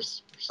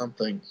wars or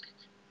something.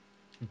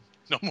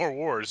 No more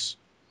wars.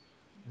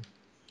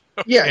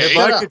 Yeah, Okay. If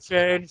shut I up. could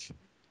change,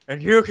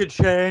 and you could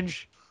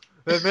change,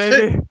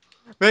 then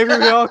maybe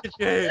we all could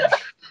change.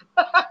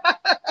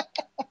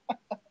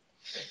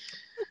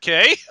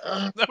 Okay.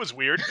 Uh, That was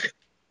weird.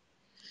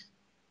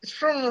 it's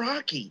from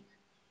Rocky.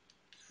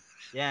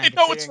 Yeah, I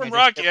know it's from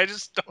Rocky. I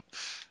just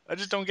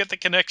don't get the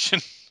connection.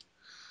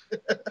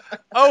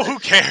 Oh, who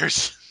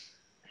cares?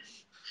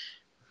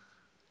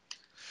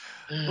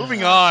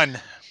 Moving on.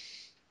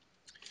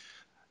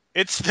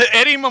 It's the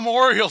Eddie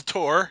Memorial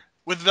Tour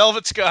with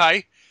Velvet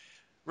Sky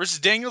versus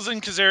Danielson,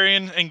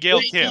 Kazarian, and Gail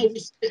Wait, no,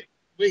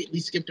 Kim. we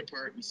skipped a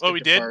part. Oh, we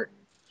did?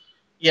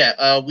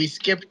 Yeah, we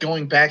skipped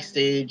going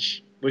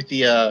backstage with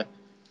the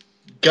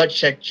gut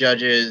check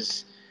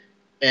judges,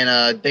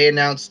 and they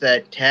announced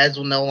that Taz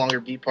will no longer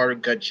be part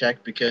of gut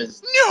check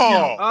because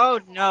No! Oh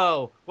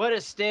no! What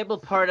a stable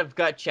part of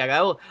gut check.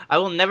 I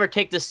will never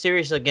take this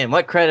serious again.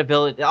 What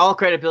credibility? All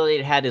credibility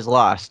it had is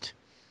lost.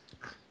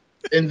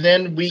 And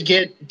then we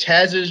get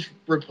Taz's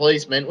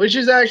replacement, which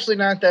is actually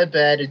not that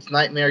bad. It's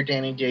Nightmare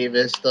Danny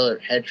Davis, the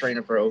head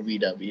trainer for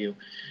OVW.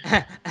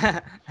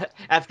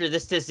 After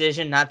this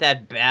decision, not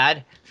that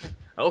bad.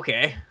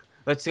 Okay,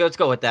 let's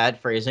go with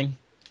that phrasing.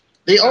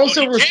 They He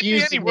also can't be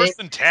refused any to worse name.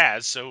 than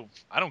Taz, so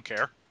I don't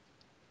care.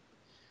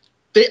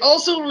 They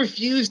also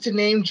refused to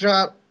name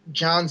drop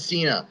John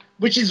Cena,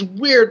 which is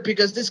weird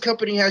because this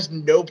company has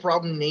no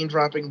problem name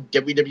dropping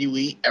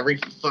WWE every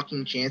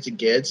fucking chance it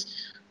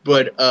gets.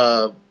 But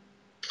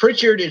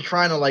Pritchard is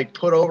trying to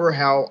put over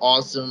how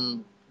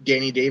awesome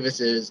Danny Davis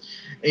is,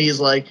 and he's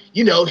like,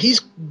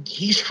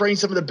 he's trained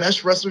some of the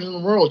best wrestlers in the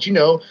world.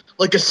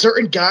 Like a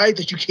certain guy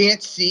that you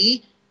can't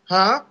see,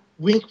 huh?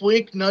 Wink,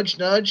 wink, nudge,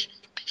 nudge.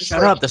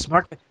 Shut up. The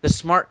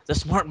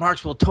smart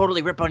marks will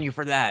totally rip on you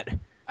for that.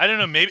 I don't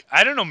know.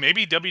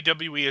 Maybe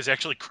WWE is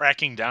actually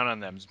cracking down on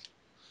them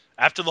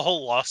after the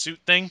whole lawsuit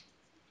thing.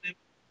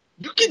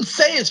 You can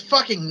say his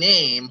fucking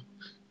name.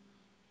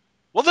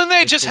 Well, then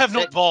they It's just his have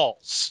no tech-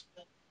 balls.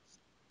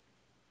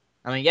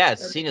 I mean, yeah,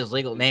 it's Cena's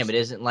legal name. It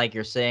isn't like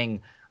you're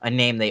saying a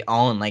name they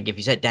own. Like if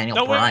you said Daniel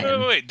No,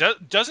 Bryan. wait.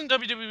 Doesn't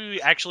WWE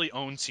actually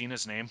own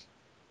Cena's name?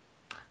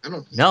 I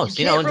don't. No, You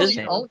Cena can't owns his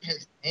really name. own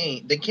his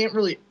name. They can't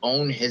really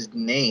own his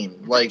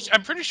name. Like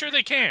I'm pretty sure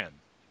they can.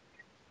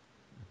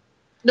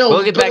 no,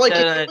 We'll get but back to like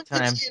that another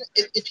time.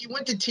 if you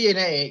went to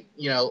TNA,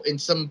 you know, in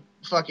some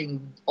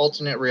fucking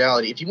alternate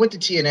reality, if you went to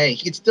TNA,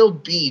 he could still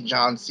be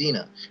John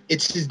Cena.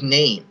 It's his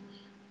name.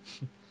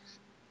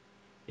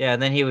 Yeah,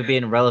 and then he would be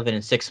irrelevant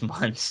in 6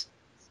 months.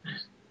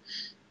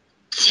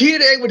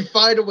 TNA would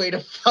find a way to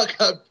fuck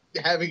up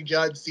having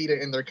John Cena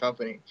in their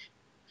company.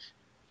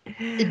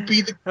 It'd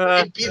be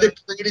the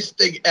greatest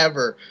thing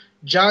ever.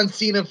 John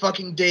Cena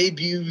fucking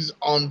debuts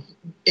on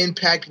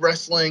Impact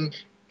Wrestling,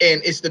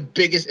 and it's the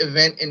biggest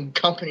event in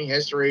company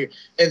history,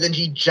 and then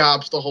he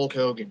jobs the Hulk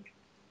Hogan.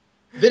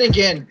 Then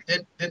again,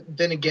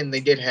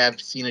 they did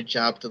have Cena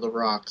job to The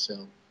Rock,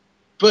 so.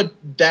 But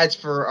that's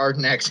for our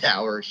next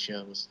hour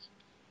shows.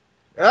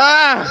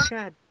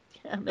 God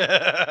damn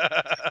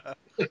it.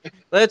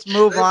 Let's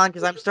move on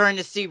because I'm starting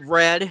to see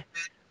red.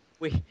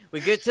 We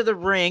get to the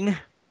ring.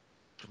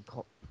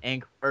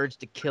 Urge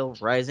to kill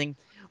rising.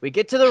 We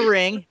get to the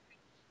ring.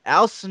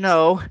 Al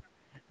Snow.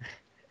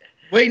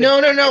 Wait,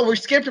 no, we're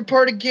skipping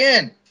part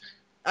again.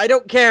 I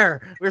don't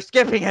care. We're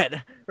skipping it.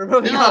 We're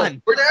moving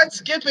on. We're not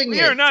skipping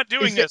We it. are not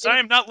doing this. I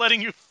am not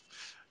letting you.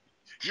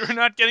 You're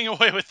not getting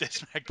away with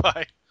this,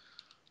 Magpie.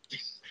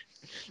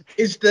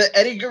 It's the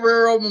Eddie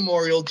Guerrero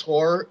Memorial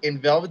Tour in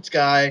Velvet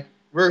Sky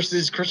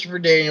versus Christopher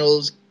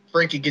Daniels,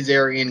 Frankie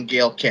Kazarian, and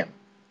Gail Kim.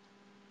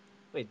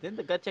 Wait, didn't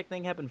the gut check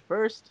thing happen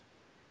first?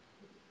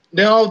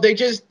 No, they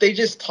just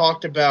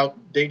talked about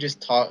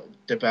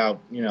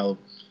you know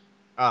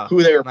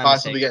who they were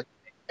possibly getting,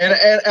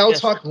 and I'll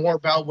talk more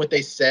about what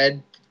they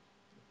said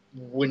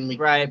when we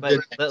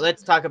but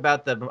let's talk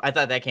about the. I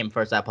thought that came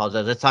first. I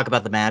apologize. Let's talk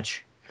about the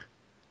match.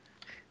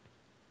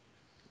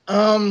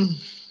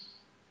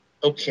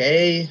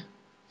 Okay.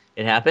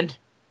 It happened.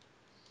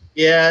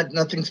 Yeah,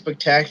 nothing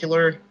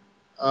spectacular.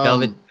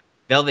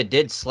 Velvet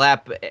did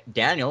slap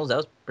Daniels. That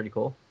was pretty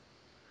cool.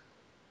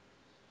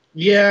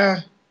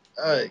 Yeah,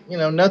 you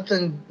know,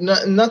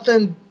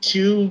 nothing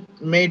too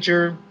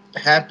major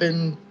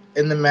happened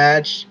in the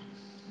match.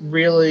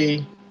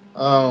 Really,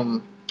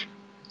 nothing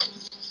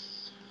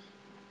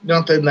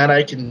that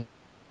I can,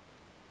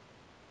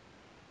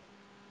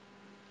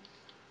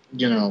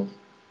 you know.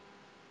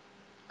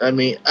 I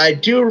mean, I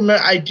do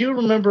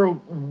remember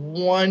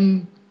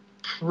one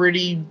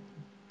pretty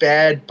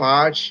bad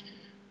botch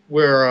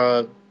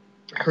where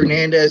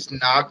Hernandez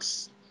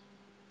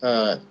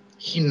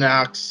he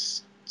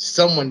knocks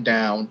someone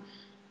down,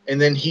 and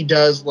then he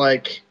does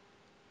like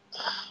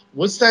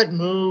what's that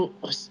move?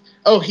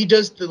 Oh, he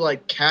does the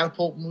like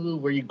catapult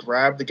move where you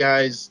grab the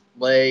guy's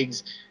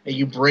legs and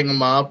you bring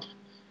him up,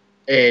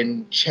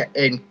 and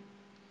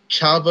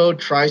Chavo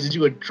tries to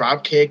do a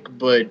drop kick,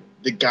 but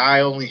the guy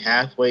only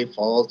halfway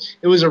falls.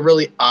 It was a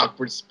really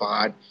awkward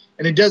spot,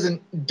 and it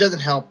doesn't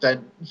help that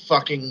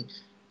fucking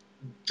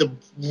the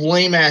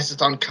lame ass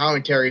that's on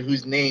commentary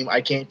whose name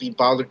I can't be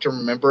bothered to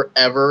remember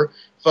ever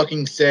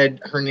fucking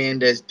said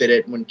Hernandez did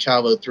it when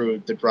Chavo threw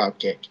the drop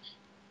kick.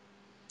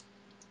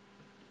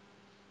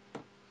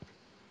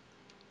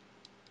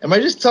 Am I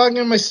just talking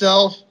to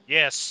myself?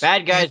 Yes.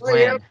 Bad guys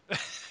win.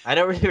 I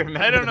don't really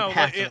remember. I don't know.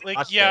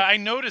 Yeah, I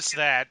noticed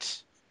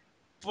that,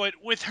 but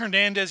with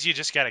Hernandez, you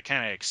just gotta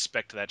kind of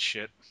expect that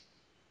shit.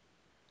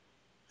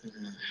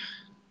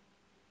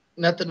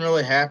 Nothing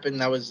really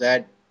happened that was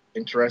that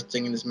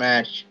interesting in this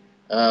match.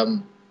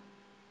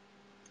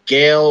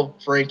 Gail,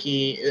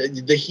 Frankie,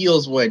 the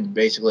heels win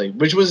basically,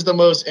 which was the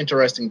most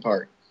interesting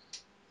part.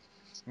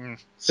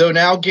 So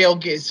now Gail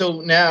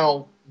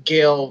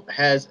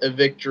has a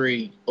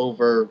victory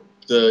over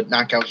the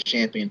Knockouts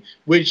champion,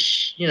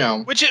 which you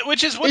know, which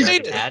is what they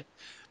do.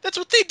 That's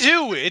what they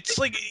do. It's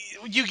like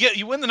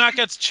you win the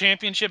Knockouts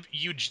championship,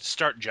 you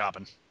start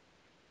jobbing.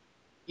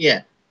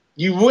 Yeah,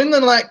 you win the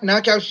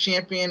Knockouts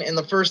champion, and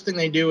the first thing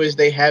they do is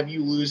they have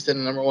you lose to the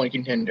number one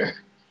contender.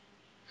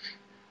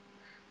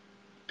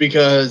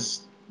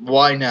 Because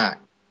why not?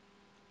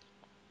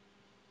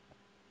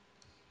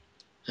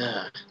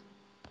 At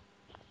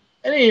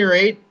any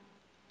rate,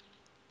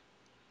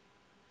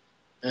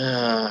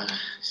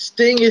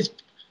 Sting is.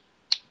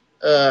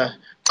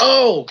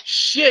 Oh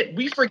shit!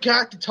 We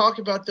forgot to talk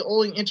about the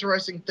only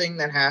interesting thing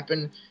that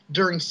happened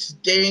during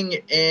Sting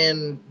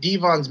and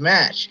Devon's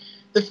match.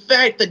 The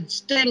fact that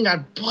Sting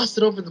got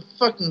busted over the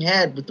fucking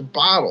head with the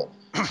bottle.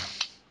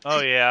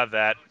 Oh yeah,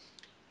 that.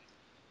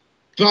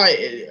 But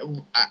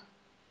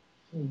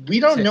we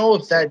don't know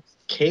if that's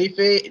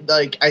kayfabe.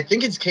 Like, I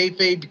think it's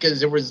kayfabe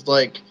because there was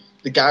like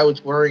the guy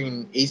was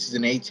wearing Aces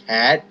and Eights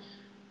hat,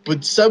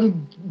 but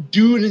some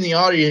dude in the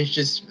audience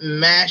just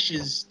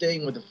smashes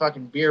Sting with a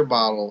fucking beer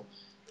bottle,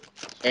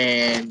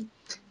 and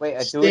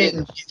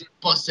Sting gets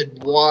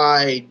busted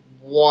wide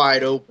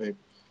open.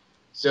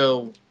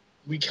 So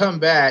we come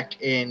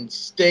back and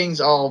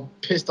Sting's all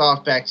pissed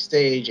off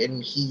backstage,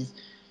 and he's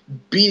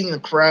beating the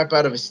crap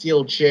out of a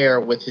steel chair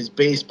with his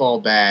baseball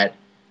bat,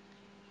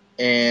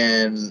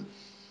 and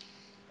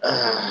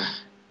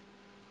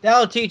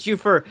That'll teach you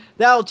for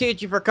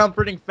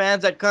comforting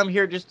fans that come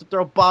here just to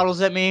throw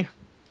bottles at me.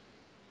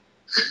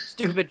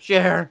 Stupid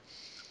chair.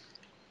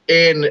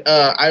 and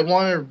I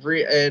want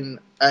to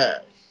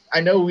I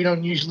know we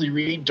don't usually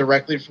read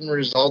directly from the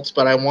results,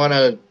 but I want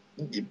to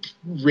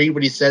read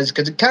what he says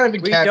because it kind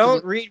of We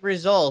don't read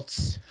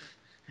results.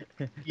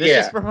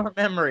 This is from our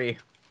memory.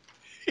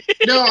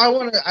 No, I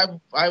want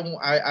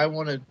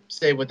to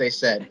say what they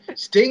said.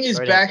 Sting is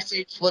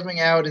backstage flipping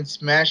out and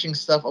smashing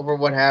stuff over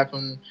what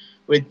happened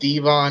with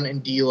Devon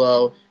and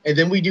D'Lo, and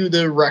then we do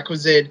the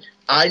requisite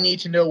 "I need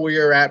to know where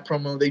you're at"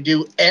 promo. They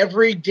do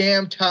every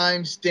damn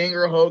time Sting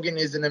or Hogan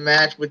is in a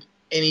match with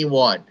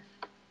anyone.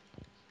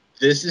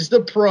 This is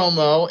the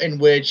promo in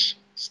which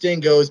Sting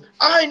goes,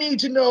 "I need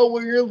to know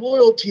where your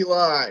loyalty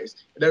lies,"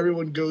 and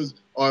everyone goes,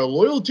 "Our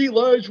loyalty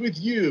lies with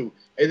you,"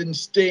 and then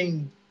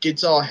Sting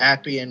gets all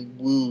happy and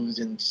woos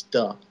and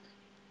stuff.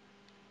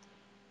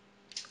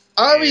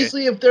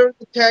 Obviously, if they're in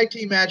a tag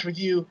team match with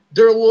you,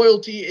 their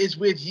loyalty is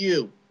with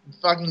you.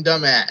 Fucking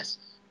dumbass.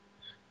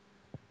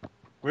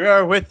 We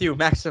are with you,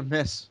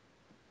 Maximus.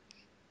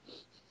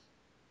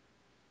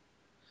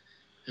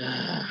 So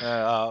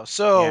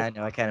yeah, I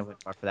know. I kind of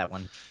went for that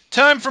one.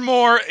 Time for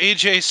more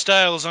AJ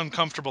Styles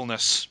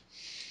uncomfortableness.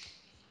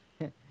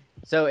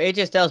 So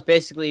AJ Styles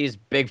basically is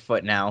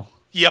Bigfoot now.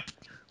 Yep.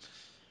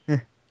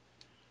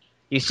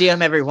 You see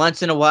him every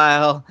once in a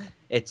while.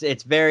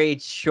 It's very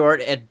short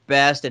at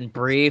best and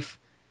brief.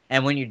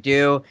 And when you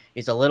do,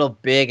 he's a little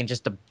big and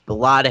just a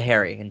lot of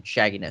hairy and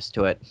shagginess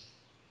to it.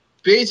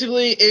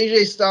 Basically,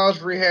 AJ Styles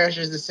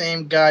rehashes the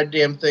same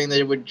goddamn thing they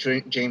did with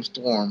James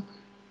Storm.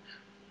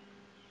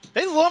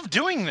 They love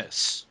doing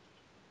this.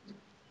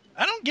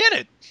 I don't get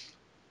it.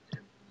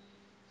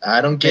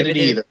 I don't get it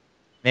either.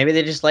 Maybe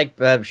they just like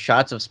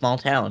shots of small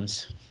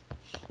towns.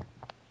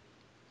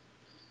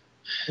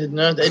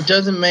 No, it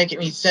doesn't make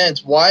any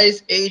sense. Why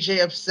is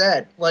AJ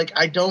upset? Like,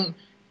 I don't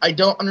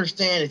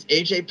understand. Is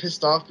AJ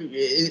pissed off?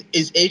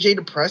 Is AJ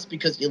depressed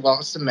because he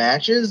lost some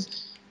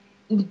matches?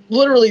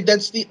 Literally,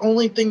 that's the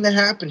only thing that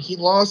happened. He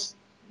lost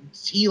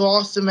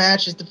the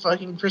matches to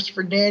fucking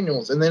Christopher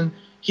Daniels, and then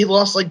he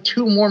lost like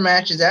 2 more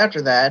matches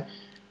after that,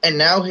 and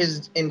now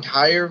his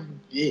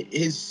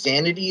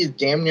sanity is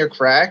damn near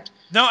cracked.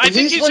 No, I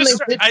think he's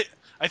just.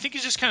 I think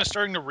he's just kind of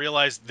starting to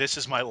realize this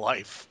is my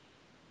life.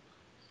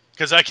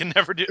 Because I can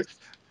never do.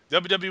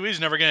 WWE's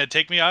never going to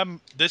take me.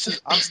 I'm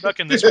stuck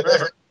in this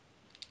forever.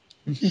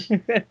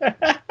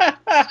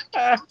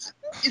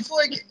 It's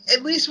like,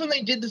 at least when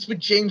they did this with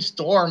James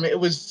Storm,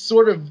 it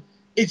sort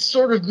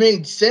of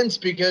made sense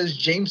because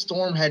James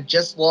Storm had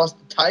just lost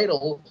the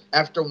title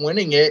after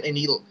winning it, and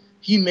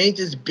he made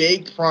this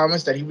big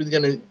promise that he was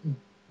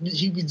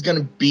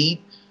gonna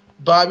beat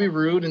Bobby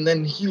Roode, and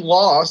then he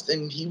lost,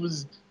 and he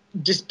was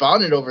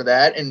despondent over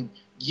that. And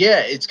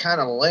yeah, it's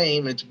kind of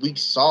lame, it's weak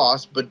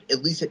sauce, but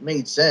at least it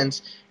made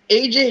sense.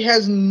 AJ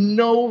has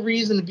no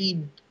reason to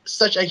be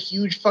such a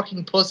huge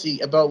fucking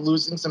pussy about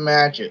losing some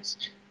matches.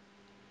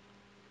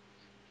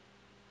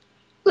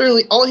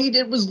 Literally, all he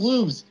did was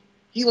lose.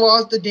 He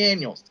lost to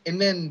Daniels, and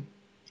then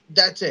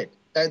that's it.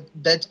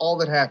 That's all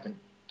that happened.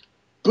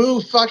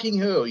 Boo fucking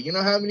who? You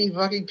know how many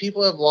fucking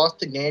people have lost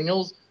to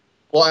Daniels?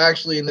 Well,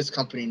 actually, in this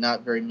company,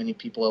 not very many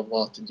people have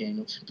lost to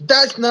Daniels. But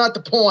that's not the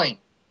point.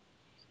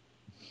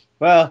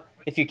 Well,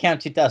 if you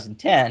count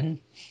 2010.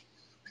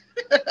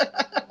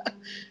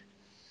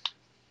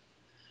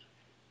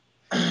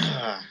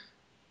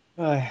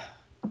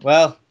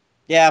 Well,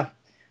 yeah.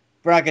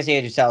 We're not going to see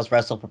AJ Styles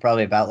wrestle for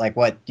probably about, like,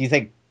 what? Do you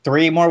think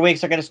 3 more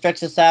weeks are going to stretch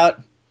this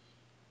out?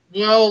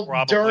 Well,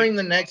 during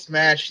the next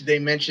match, they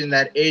mentioned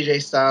that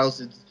AJ Styles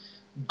is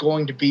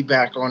going to be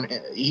back on.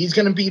 He's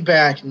going to be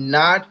back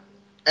not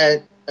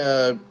at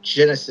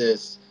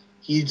Genesis.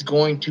 He's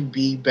going to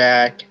be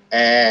back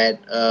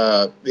at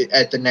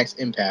the next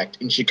Impact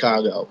in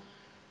Chicago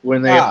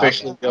when they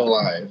officially go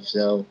live.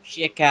 So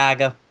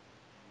Chicago.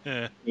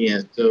 Yeah,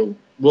 so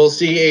we'll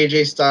see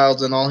AJ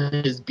Styles in all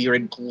his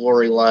bearded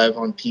glory live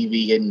on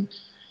TV, and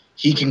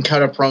he can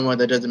cut a promo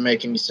that doesn't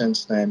make any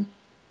sense then.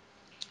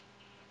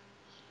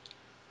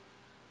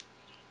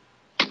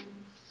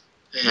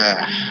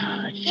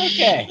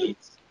 Okay.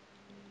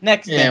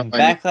 Next thing,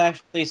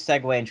 Backlash, please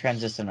segue and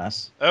transition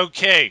us.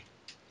 Okay.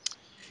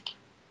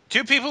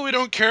 2 people we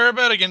don't care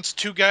about against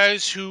 2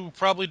 guys who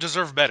probably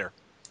deserve better.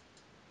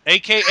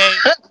 A.K.A.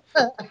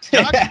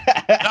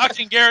 Doc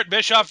and Garrett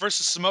Bischoff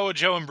versus Samoa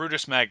Joe and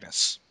Brutus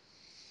Magnus.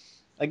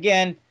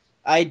 Again,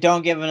 I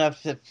don't give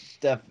enough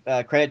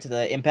credit to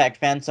the Impact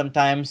fans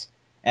sometimes,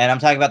 and I'm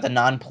talking about the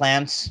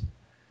non-plants.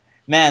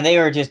 Man, they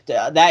were just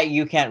that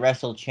 "you can't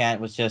wrestle" chant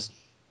was just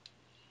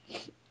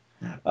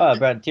I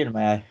brought a tear to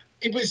my eye.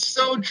 It was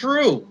so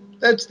true.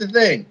 That's the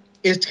thing.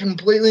 It's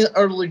completely and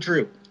utterly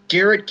true.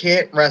 Garrett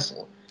can't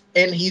wrestle,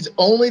 and he's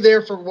only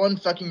there for one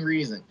fucking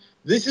reason.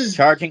 This is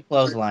charging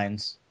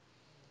clotheslines.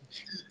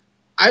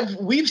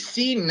 We've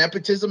seen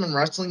nepotism in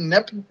wrestling.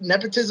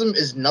 Nepotism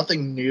is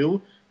nothing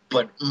new,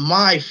 but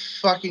my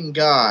fucking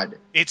god,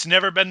 It's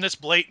never been this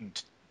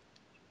blatant.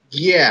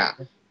 yeah.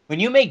 When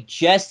you make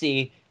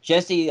Jesse,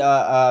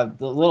 the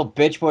little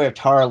bitch boy of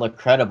Tara, look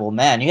credible,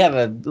 man, you have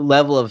a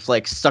level of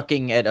like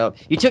sucking it up.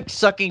 You took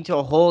sucking to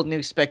a whole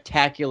new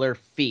spectacular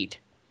feat.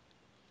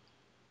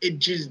 It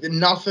just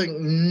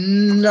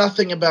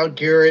nothing about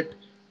Garrett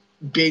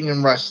being a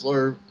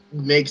wrestler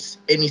makes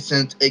any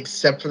sense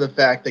except for the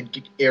fact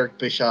that Eric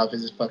Bischoff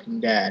is his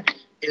fucking dad,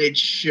 and it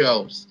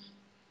shows.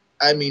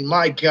 I mean,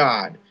 my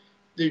God,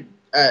 dude,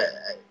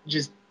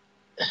 just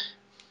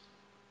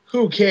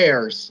who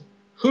cares?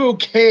 Who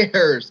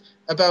cares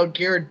about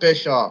Garrett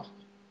Bischoff?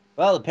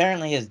 Well,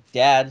 apparently his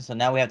dad, so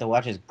now we have to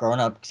watch his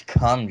grown-ups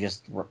come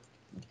just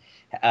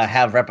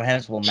have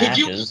reprehensible Can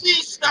you matches.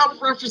 please stop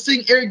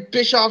referencing Eric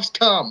Bischoff's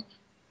cum?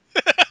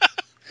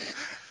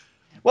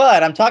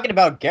 What? I'm talking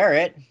about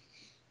Garrett.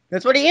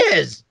 That's what he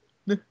is.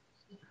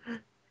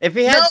 If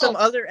he had some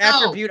other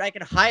attribute I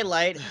could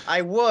highlight,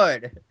 I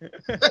would.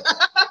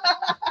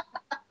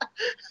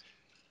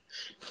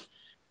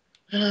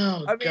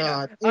 Oh, I mean,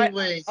 God.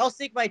 Anyways. I'll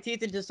sink my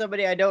teeth into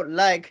somebody I don't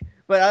like,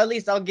 but at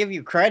least I'll give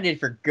you credit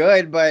for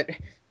good, but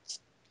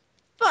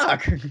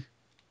fuck.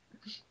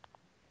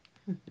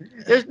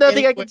 There's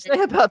nothing I can say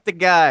about the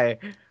guy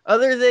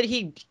other than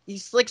he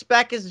slicks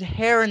back his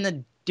hair in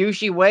the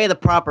douchey way, the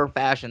proper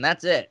fashion.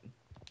 That's it.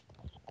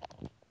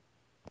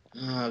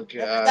 Oh,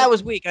 God. That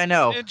was weak, I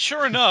know. And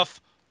sure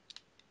enough,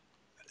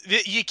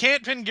 you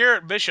can't pin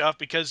Garrett Bischoff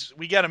because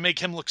we got to make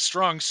him look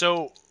strong.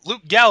 So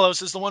Luke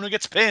Gallows is the one who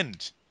gets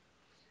pinned.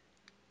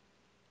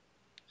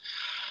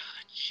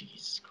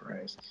 Jesus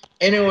Christ.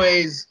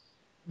 Anyways,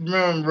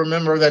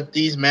 remember that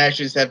these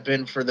matches have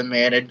been for the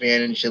man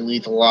advantage and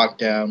lethal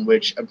lockdown,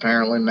 which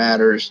apparently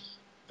matters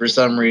for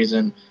some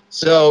reason.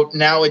 So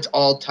now it's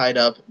all tied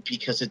up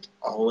because it's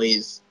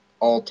always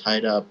all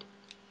tied up.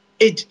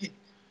 It's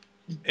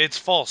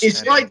false.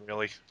 It's like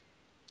really.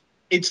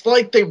 It's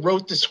like they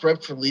wrote the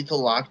script for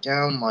Lethal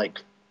Lockdown like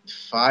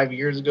 5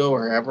 years ago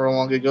or however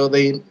long ago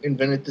they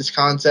invented this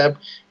concept,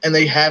 and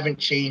they haven't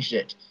changed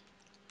it.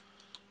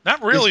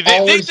 Not really.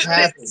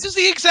 This is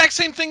the exact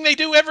same thing they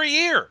do every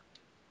year.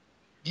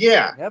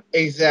 Yeah, yep.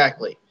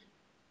 Exactly.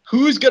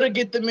 Who's gonna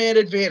get the man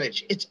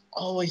advantage? It's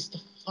always the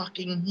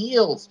fucking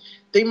heels.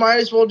 They might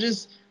as well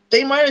just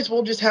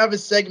have a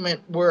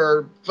segment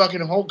where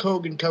fucking Hulk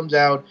Hogan comes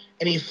out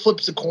and he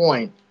flips a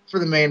coin for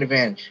the man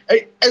advantage.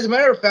 As a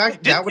matter of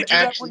fact, that would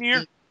actually that 1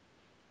 year? be.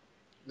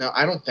 No,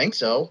 I don't think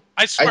so.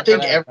 I swear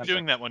think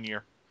doing that 1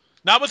 year.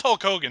 Not with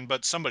Hulk Hogan,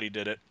 but somebody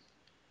did it.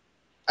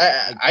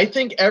 I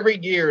think every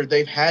year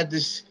they've had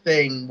this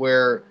thing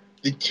where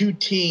the two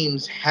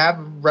teams have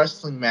a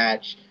wrestling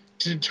match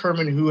to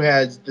determine who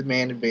has the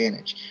man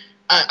advantage.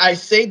 I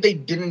say they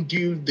didn't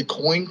do the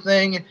coin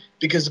thing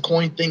because the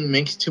coin thing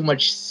makes too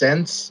much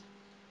sense.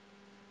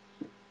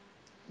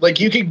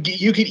 Like you could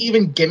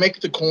even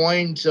gimmick the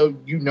coin so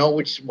you know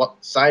which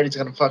side it's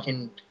gonna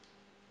fucking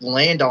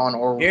land on,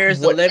 or here's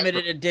whatever. the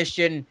limited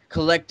edition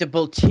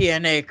collectible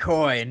TNA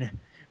coin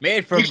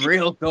made from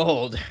real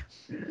gold.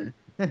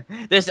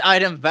 This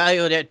item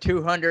valued at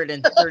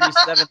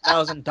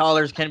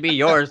 $237,000 can be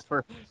yours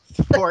for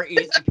 4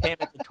 easy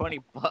payments of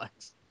 $20.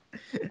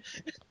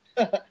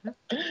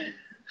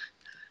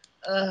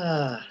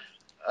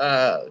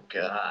 Oh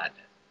God.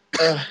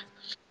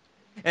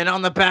 And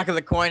on the back of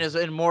the coin is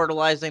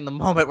immortalizing the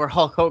moment where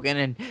Hulk Hogan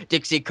and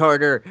Dixie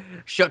Carter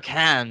shook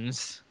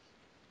hands.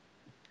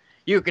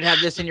 You could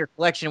have this in your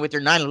collection with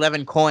your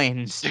 9/11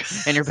 coins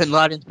and your Bin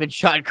Laden's been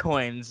shot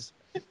coins.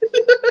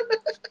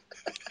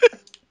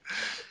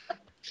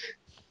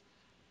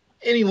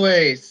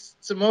 Anyways,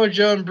 Samoa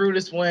Joe and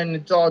Brutus win.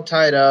 It's all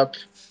tied up,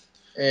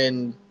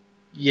 and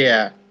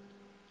yeah.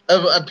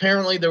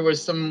 Apparently, there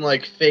was some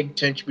like fake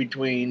tension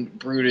between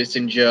Brutus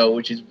and Joe,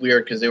 which is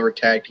weird because they were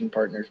tag team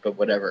partners. But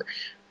whatever.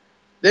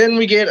 Then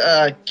we get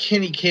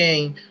Kenny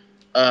King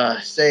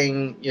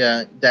saying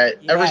that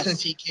ever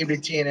since he came to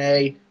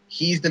TNA,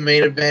 he's the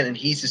main event and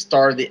he's the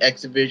star of the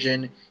X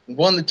Division. He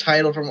won the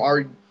title from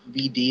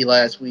RVD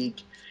last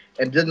week,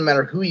 and it doesn't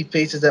matter who he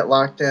faces at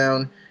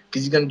Lockdown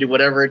because he's going to do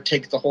whatever it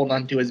takes to hold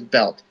on to his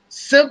belt.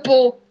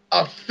 Simple,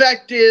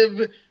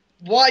 effective.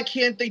 Why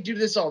can't they do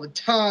this all the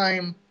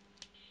time?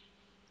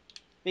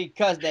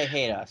 Because they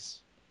hate us.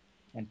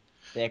 And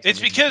it's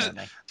because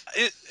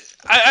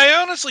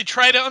I honestly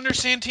try to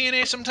understand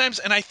TNA sometimes,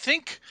 and I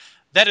think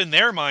that in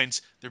their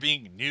minds they're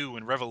being new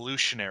and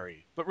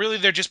revolutionary, but really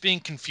they're just being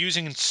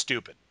confusing and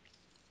stupid.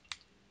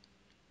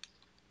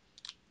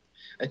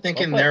 I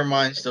think in their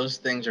minds those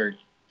things are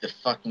the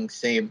fucking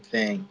same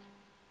thing.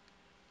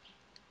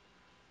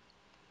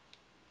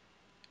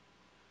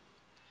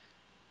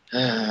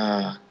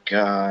 Oh,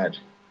 God.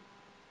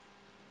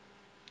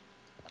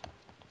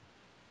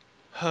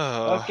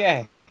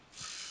 Okay.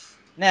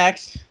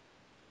 Next.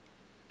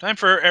 Time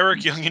for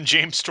Eric Young and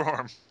James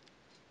Storm.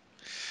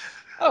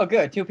 Oh,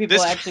 good. Two people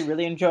I actually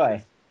really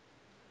enjoy.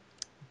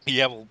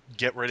 Yeah, we'll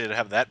get ready to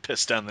have that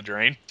pissed down the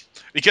drain.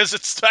 Because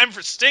it's time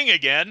for Sting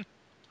again.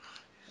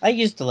 I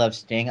used to love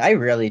Sting. I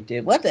really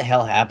did. What the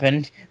hell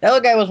happened?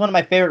 That guy was one of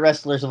my favorite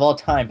wrestlers of all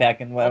time back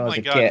when I Oh was my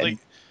a god! kid. Like,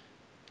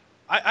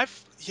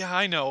 yeah,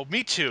 I know.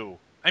 Me too.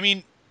 I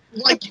mean,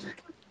 Like,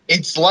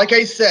 it's like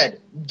I said,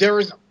 there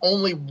is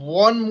only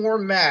one more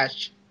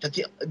match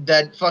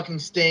that fucking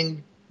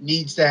Sting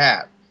needs to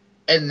have,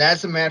 and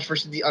that's a match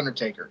versus the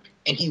Undertaker,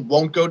 and he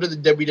won't go to the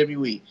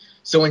WWE.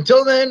 So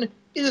until then,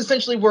 he's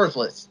essentially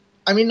worthless.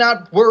 I mean,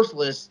 not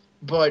worthless,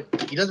 but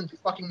he doesn't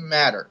fucking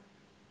matter.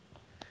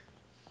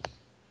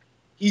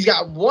 He's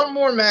got one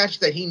more match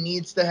that he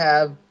needs to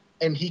have,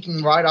 and he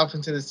can ride off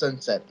into the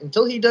sunset.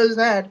 Until he does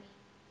that,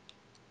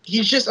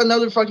 he's just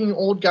another fucking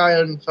old guy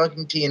on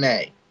fucking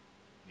TNA.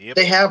 yep.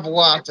 They have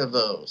lots of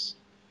those.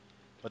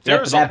 But Yeah, there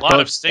but is a that lot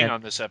of post. Sting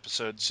on this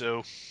episode,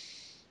 so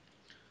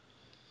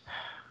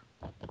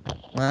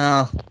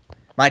Well,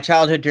 my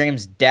childhood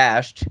dreams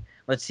dashed.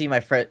 Let's see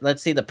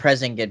Let's see the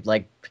present get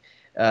like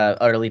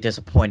utterly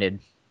disappointed.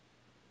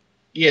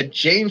 Yeah,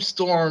 James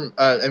Storm.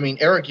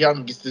 Eric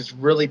Young is this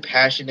really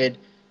passionate,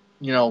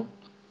 you know,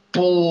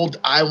 bold.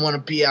 I want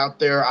to be out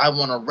there. I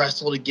want to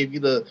wrestle to give you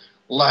the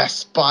last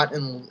spot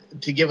and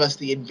to give us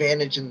the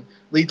advantage in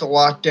Lethal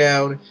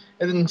Lockdown.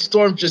 And then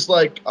Storm's just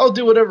like, I'll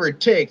do whatever it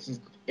takes.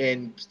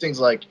 And Sting's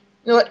like, you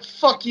know what?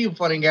 Fuck you,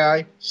 funny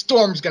guy.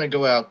 Storm's gonna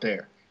go out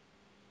there. So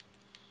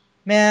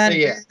Man,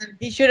 yeah,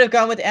 he should have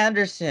gone with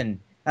Anderson.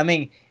 No,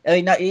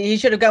 he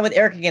should have gone with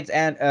Eric against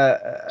why would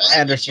you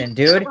Anderson,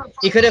 dude. ever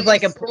He could have fucking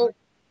like insult?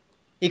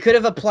 he could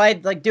have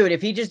applied like, dude.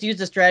 If he just used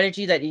the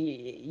strategy that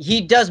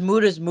he does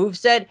Muda's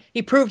moveset,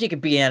 he proved he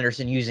could beat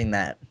Anderson using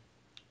that.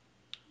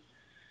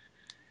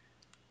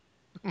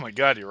 oh my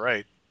god, you're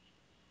right.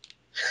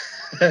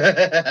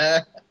 uh,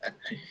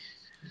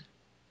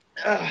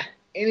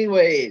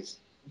 Anyways,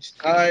 it's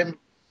time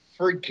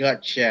for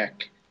gut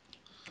check.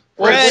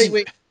 Oh Fred,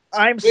 wait,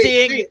 I'm wait,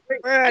 seeing wait,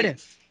 wait,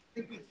 Fred.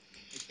 wait.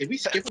 Did we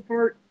skip a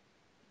part?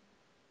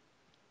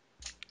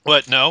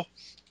 What? No,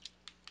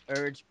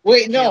 Urge.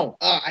 Wait, Kill. no.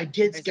 I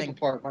did skip a Rising.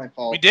 part. My we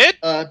fault. did.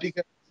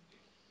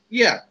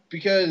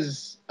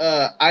 Because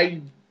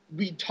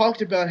we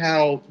talked about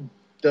how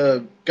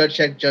the gut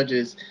check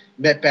judges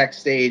met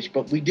backstage,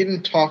 but we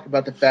didn't talk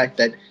about the fact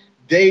that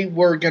they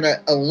were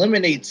gonna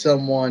eliminate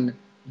someone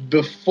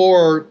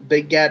before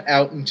they got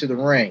out into the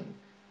ring. Going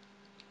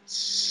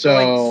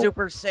So,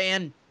 Super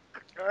Saiyan.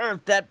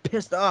 That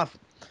pissed off.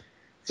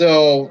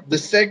 so the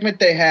segment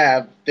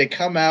they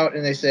come out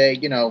and they say,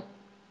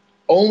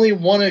 only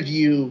one of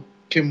you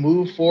can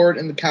move forward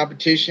in the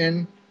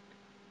competition,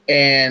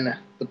 and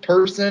the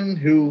person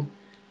who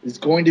is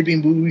going to be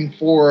moving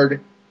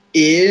forward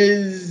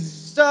is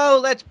So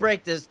let's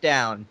break this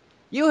down.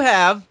 You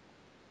have,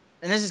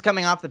 and this is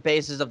coming off the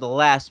basis of the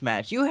last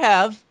match. You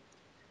have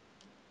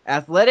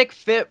athletic,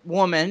 fit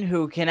woman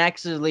who can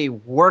actually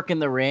work in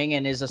the ring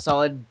and is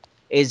solid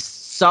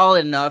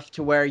enough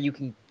to where you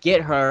can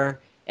get her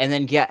and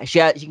then she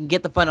can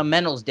get the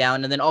fundamentals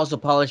down and then also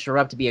polish her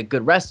up to be a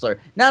good wrestler.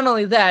 Not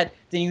only that,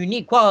 the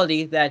unique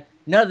quality that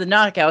none of the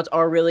knockouts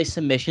are really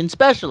submission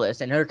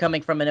specialists, and her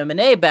coming from an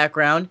M&A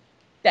background,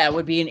 that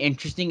would be an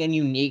interesting and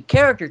unique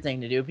character thing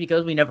to do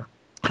because we never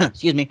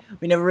excuse me,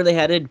 we never really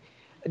had a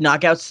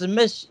knockout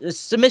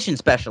submission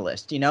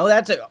specialist.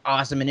 That's an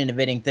awesome and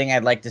innovating thing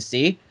I'd like to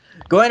see.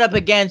 Going up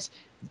against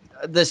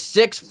the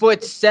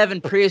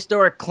 6'7"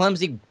 prehistoric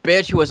clumsy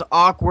bitch who was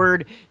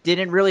awkward,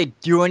 didn't really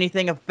do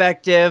anything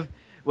effective,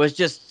 was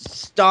just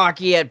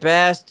stocky at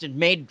best, and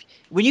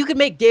when you can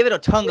make David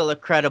Otunga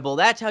look credible,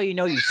 that's how you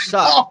know you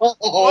suck.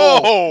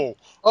 Oh,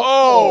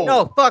 oh,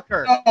 No, fuck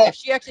her. oh. If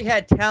she actually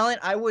had talent,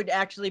 I would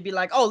actually be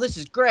like, oh, this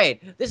is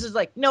great. This is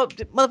like, no,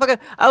 motherfucker.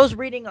 I was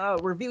reading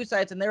review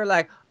sites and they were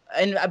like,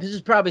 and this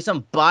is probably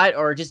some bot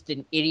or just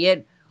an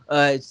idiot.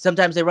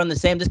 Sometimes they run the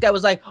same. This guy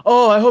was like,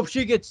 oh, I hope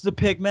she gets the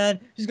pick, man.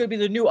 She's going to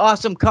be the new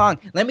Awesome Kong.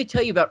 Let me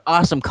tell you about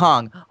Awesome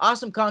Kong.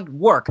 Awesome Kong could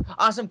work.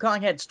 Awesome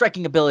Kong had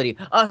striking ability.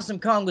 Awesome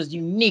Kong was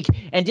unique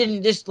and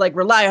didn't just like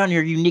rely on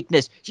her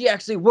uniqueness. She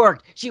actually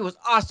worked. She was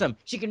awesome.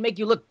 She can make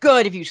you look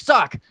good if you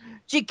suck.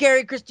 She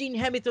carried Christine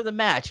Hemme through the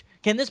match.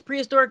 Can this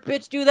prehistoric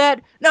bitch do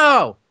that?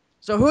 No.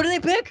 So who do they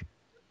pick?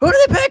 Who do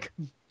they pick?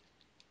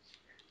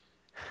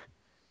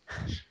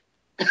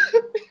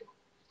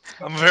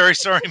 I'm very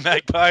sorry,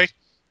 Magpie.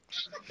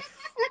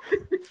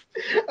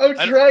 I'm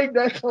trying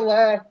not to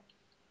laugh.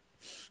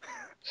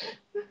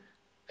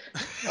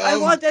 I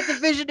want that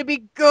division to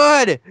be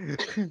good.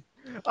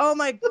 Oh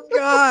my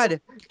god.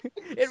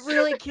 It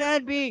really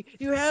can be.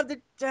 You have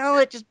the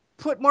talent. Just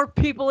put more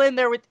people in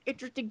there with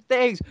interesting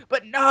things.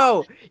 But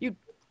no, you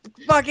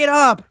fuck it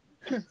up.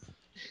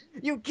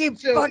 You keep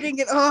fucking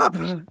it up.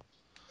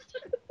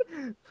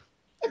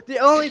 The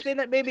only thing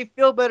that made me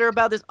feel better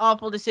about this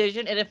awful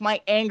decision, and if my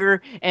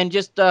anger and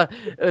just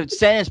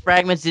sentence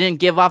fragments didn't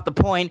give off the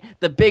point,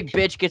 the big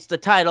bitch gets the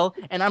title,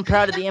 and I'm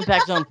proud of the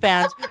Impact Zone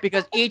fans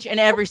because each and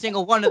every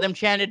single one of them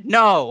chanted,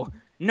 no,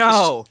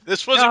 no,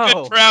 This was a no.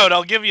 good crowd.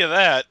 I'll give you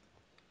that.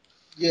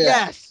 Yeah,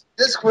 Yes.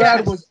 this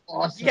crowd was Yes.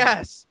 awesome.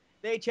 Yes.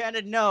 They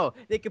chanted no.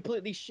 They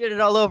completely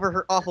shitted all over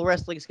her awful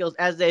wrestling skills,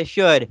 as they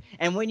should.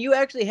 And when you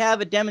actually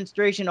have a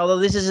demonstration, although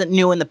this isn't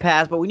new in the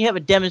past, but when you have a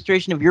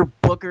demonstration of your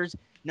bookers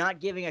not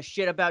giving a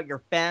shit about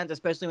your fans,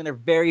 especially when they're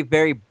very,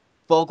 very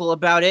vocal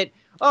about it,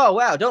 oh,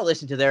 wow, don't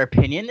listen to their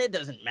opinion. It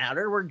doesn't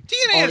matter. We're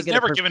TNA only has going to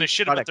never given a perceive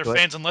shit about product their to it.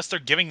 fans unless they're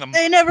giving them.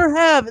 They never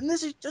have. And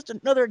this is just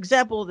another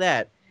example of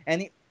that.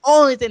 And the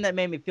only thing that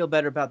made me feel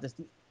better about this,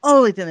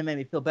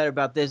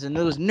 and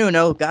it was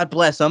Nuno, God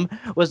bless him,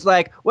 was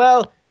like,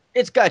 well,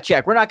 it's gut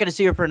check. We're not going to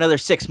see her for another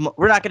 6 months.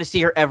 We're not going to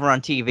see her ever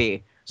on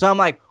TV. So I'm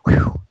like,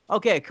 whew,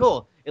 okay,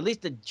 cool. At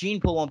least the gene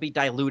pool won't be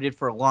diluted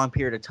for a long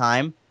period of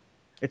time.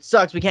 It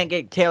sucks. We can't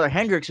get Taylor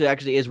Hendricks, who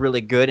actually is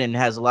really good and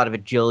has a lot of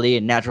agility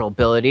and natural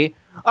ability.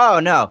 Oh,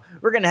 no.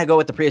 We're going to go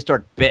with the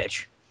prehistoric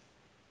bitch.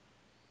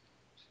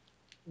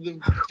 The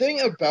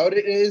thing about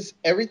it is,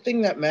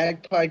 everything that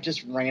Magpie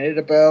just ranted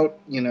about,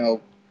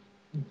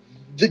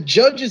 the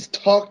judges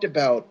talked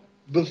about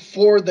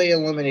before they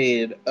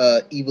eliminated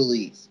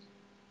Evilise.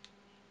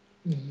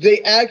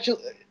 They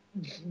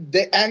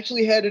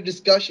actually had a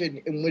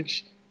discussion in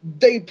which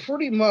they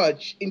pretty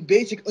much, in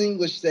basic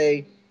English,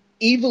 say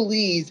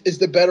Evilise is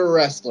the better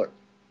wrestler.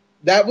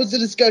 That was the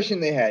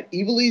discussion they had.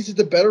 Evilise is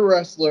the better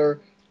wrestler,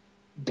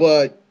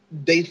 but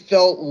they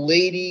felt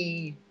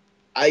Lady,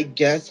 I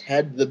guess,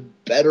 had the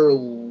better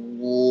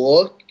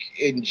look,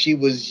 and she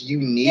was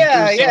unique.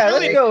 Yeah, or yeah,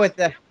 something. let's go with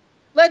that.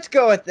 Let's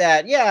go with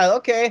that. Yeah,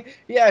 okay.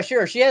 Yeah,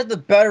 sure. She has the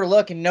better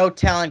look and no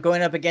talent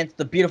going up against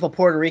the beautiful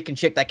Puerto Rican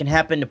chick that can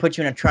happen to put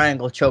you in a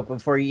triangle choke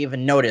before you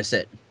even notice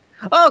it.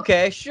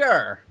 Okay,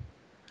 sure.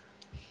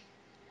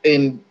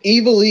 And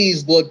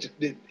Evilise,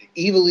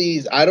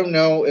 I don't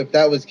know if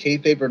that was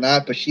kayfabe or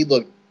not, but she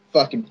looked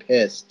fucking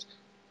pissed.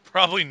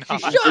 Probably She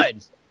not.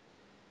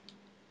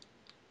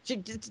 should.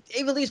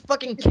 Evilise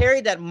fucking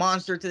carried that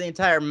monster to the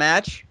entire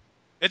match.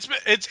 It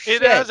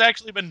Shit. has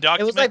actually been It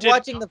documented. was like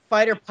watching the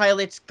fighter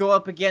pilots go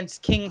up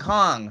against King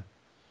Kong.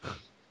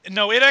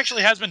 No, it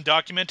actually has been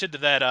documented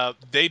that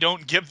they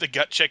don't give the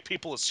gut check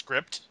people a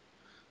script,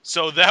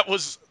 so that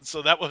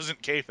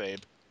wasn't kayfabe.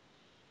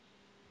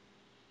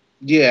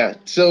 Yeah,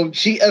 so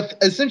she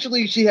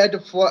essentially she had to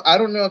fly. I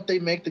don't know if they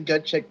make the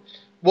gut check.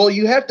 Well,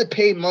 you have to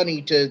pay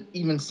money to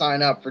even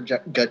sign up for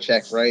gut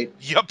check, right?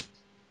 Yup.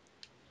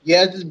 You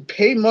have to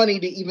pay money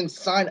to even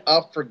sign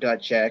up for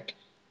gut check.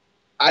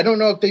 I don't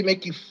know if they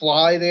make you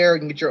fly there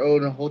and get your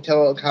own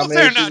hotel Well, they're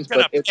accommodations, not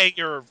gonna but pay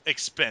your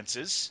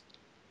expenses.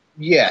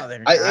 yeah, No,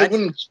 they're it not.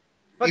 wouldn't. It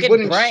Fucking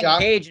wouldn't Brian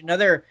shock. Cage,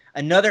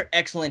 another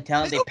excellent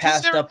talent they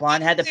passed up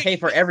on, had to pay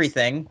for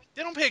everything.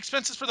 They don't pay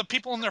expenses for the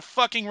people on their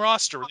fucking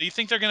roster. Do you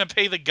think they're gonna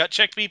pay the gut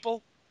check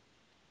people?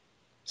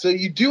 So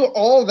you do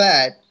all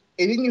that,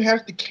 and then you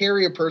have to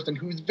carry a person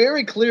who's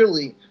very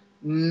clearly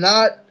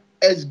not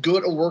as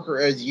good a worker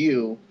as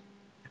you.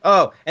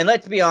 Oh, and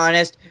let's be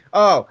honest.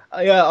 Oh,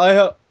 yeah, I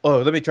have. Oh,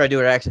 let me try to do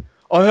an accent.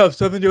 I have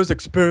 7 years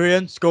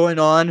experience going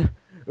on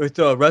with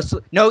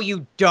wrestling. No,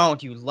 you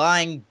don't. You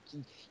lying.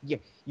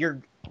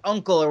 Your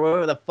uncle or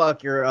whatever the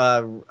fuck your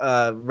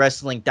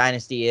wrestling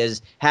dynasty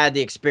is had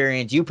the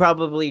experience. You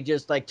probably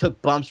just like took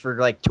bumps for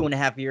like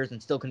 2.5 years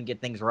and still couldn't get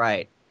things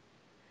right.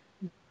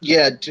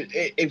 Yeah,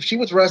 if she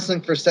was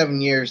wrestling for 7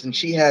 years and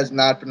she has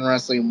not been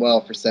wrestling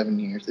well for 7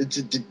 years,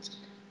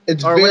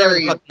 it's Or whatever the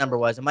very. fuck number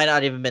was. It might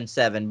not even been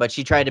 7, but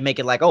she tried to make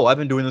it like, oh, I've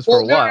been doing this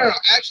for Well, a while. no.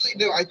 Actually,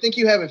 no. I think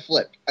you have it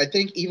flipped. I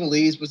think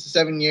Evilise was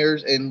 7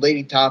 years and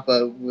Lady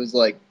Tapa was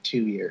like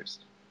 2 years.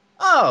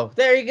 Oh,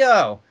 there you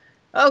go.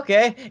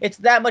 Okay, it's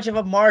that much of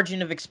a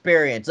margin of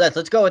experience.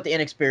 Let's go with the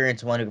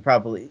inexperienced one who could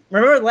probably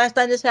remember the last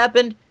time this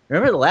happened.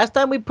 Remember the last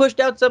time we pushed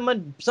out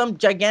some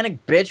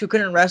gigantic bitch who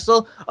couldn't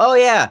wrestle? Oh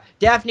yeah,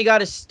 Daphne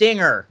got a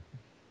stinger.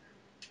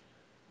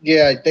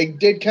 Yeah, they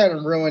did kind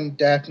of ruin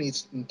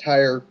Daphne's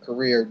entire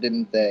career,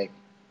 didn't they?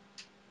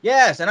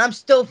 Yes, and I'm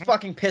still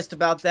fucking pissed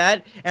about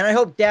that. And I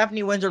hope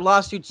Daphne wins her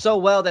lawsuit so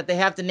well that they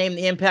have to name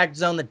the Impact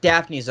Zone the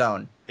Daphne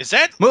Zone. Is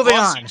that Moving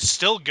lawsuit on.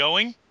 still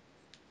going?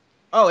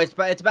 Oh, it's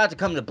about to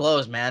come to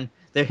blows, man.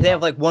 They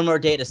have like one more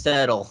day to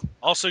settle.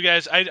 Also,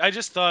 guys, I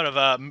just thought of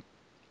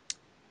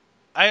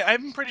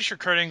I'm pretty sure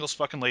Kurt Angle's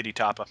fucking Lady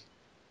Tapa.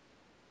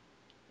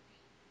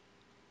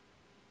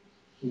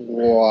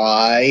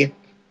 Why?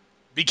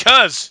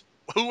 Because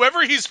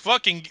whoever he's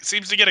fucking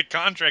seems to get a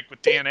contract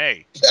with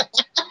TNA.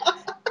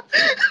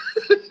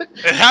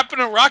 It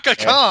happened to Raka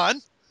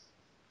Khan.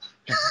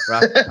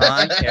 Raka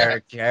Khan,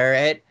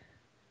 Jarrett,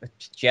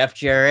 Jeff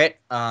Jarrett.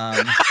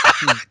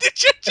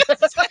 Did you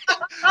just say?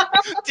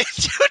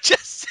 Did you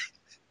just say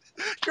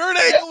Kurt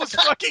Angle was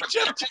fucking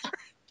Jeff Jarrett?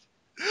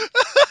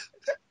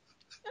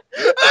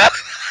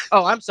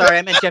 Oh, I'm sorry.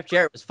 I meant Jeff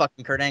Jarrett was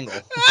fucking Kurt Angle.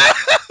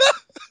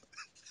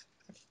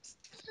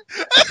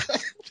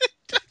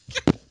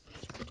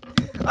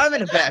 I'm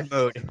in a bad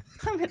mood.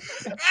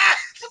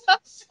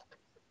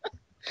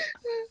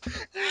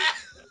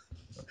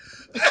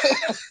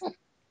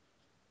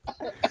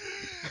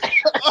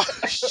 Oh,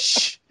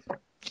 shit.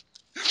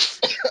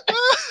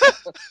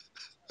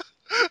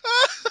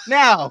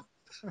 Now,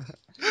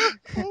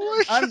 Oh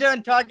my I'm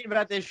done talking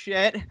about this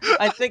shit.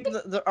 I think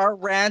our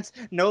rants,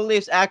 No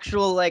Leaf's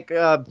actual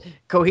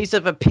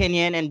cohesive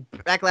opinion, and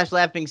Backlash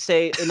laughing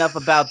say enough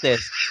about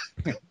this.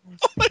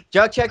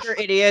 Jug checker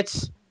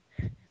idiots.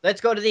 Let's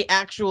go to the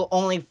actual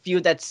only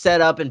feud that's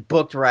set up and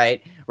booked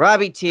right.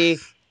 Robbie T,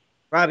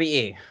 Robbie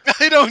E.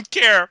 I don't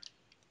care.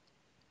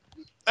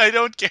 I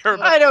don't care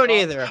about I the don't Rob.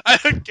 either. I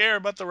don't care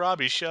about the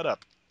Robbie. Shut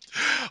up.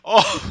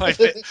 Oh,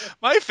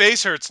 my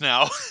face hurts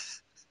now.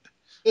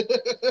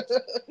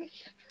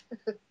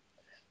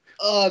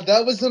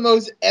 That was the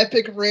most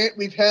epic rant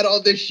we've had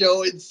on this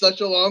show in such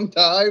a long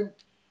time.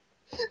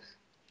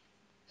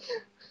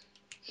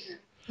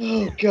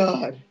 Oh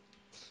God.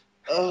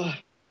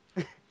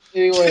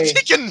 Anyway.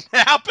 Take a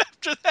nap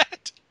after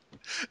that.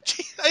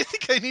 Gee, I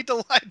think I need to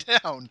lie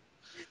down.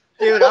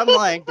 Dude, I'm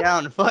lying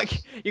down. Fuck,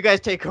 you guys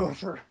take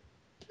over.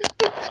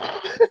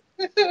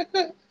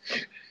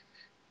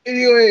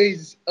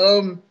 Anyways,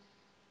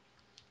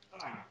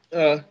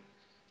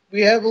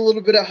 we have a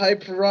little bit of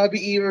hype for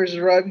Robbie E versus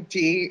Robbie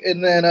T,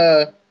 and then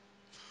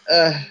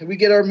we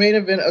get our main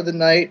event of the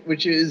night,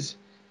 which is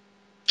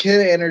Ken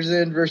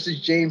Anderson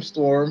versus James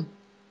Storm.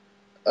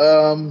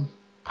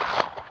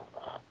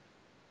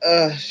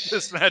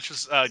 This match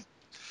was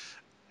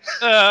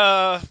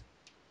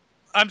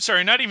I'm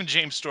sorry, not even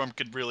James Storm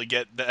could really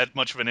get that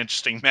much of an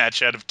interesting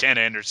match out of Ken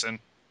Anderson.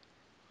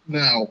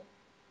 No,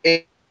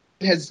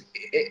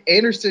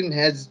 Anderson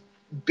has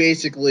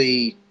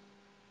basically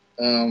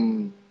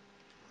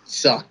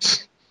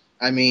sucked.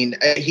 I mean,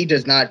 he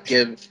does not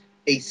give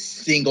a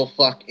single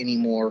fuck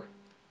anymore.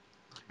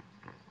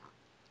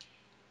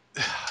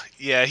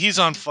 Yeah, he's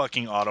on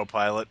fucking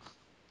autopilot.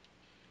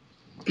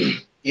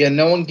 Yeah,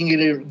 no one can get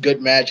a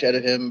good match out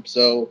of him.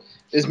 So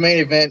this main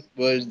event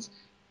was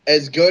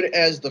as good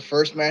as the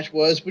first match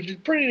was, which is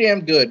pretty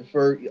damn good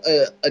for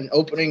an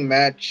opening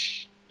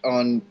match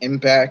on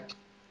Impact.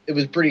 It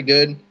was pretty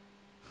good.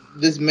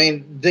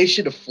 They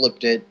should have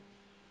flipped it.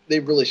 They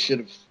really should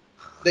have.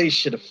 They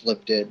should have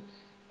flipped it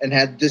and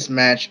had this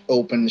match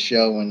open the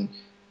show and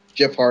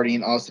Jeff Hardy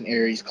and Austin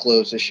Aries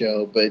close the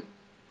show. But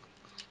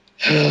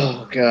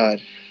oh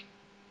God.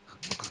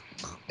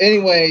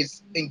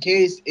 Anyways, in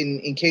case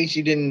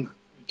you didn't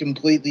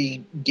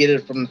completely get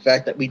it from the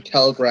fact that we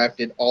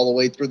telegraphed it all the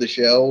way through the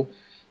show,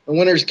 the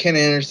winner's Ken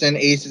Anderson,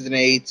 aces and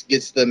eights,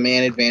 gets the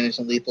man advantage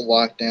and lethal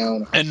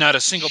lockdown. And not a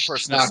single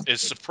person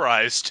is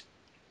surprised.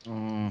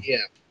 Yeah.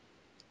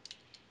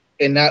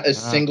 And not a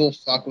single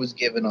fuck was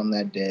given on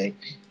that day.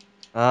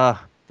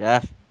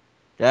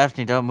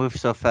 Daphne, don't move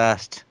so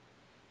fast.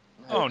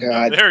 Oh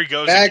God. no, there he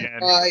goes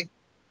Magpie. again.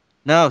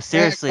 No,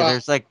 seriously,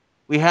 Magpie.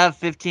 we have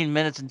 15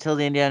 minutes until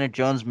the Indiana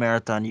Jones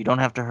marathon. You don't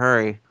have to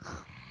hurry.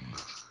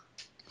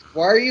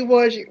 Why are you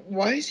watching?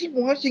 Why is he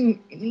watching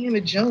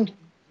Indiana Jones?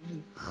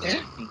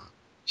 Daphne.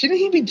 Shouldn't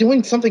he be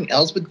doing something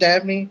else with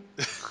Daphne?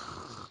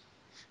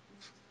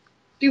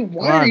 Dude,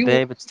 why Come on, are you?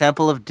 babe. It's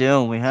Temple of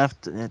Doom. We have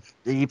to.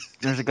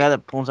 There's a guy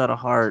that pulls out a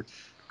heart.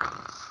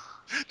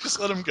 Just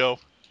let him go.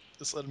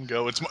 Just let him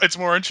go. It's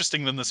more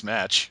interesting than this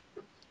match.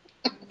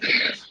 We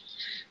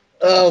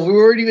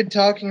weren't even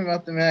talking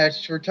about the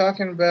match. We're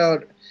talking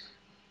about.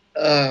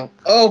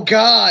 Oh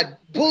God!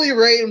 Bully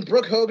Ray and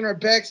Brooke Hogan are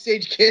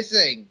backstage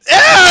kissing.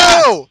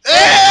 Ew!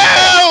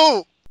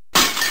 Ew!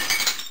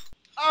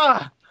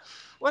 Ah!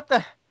 What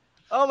the?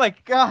 Oh my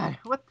God!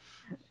 What?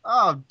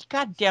 Oh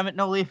God damn it,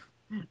 No Leaf!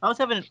 I was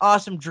having an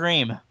awesome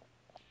dream.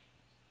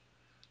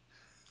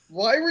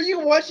 Why were you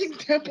watching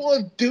Temple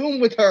of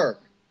Doom with her?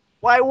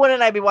 Why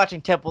wouldn't I be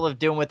watching Temple of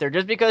Doom with her?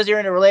 Just because you're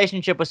in a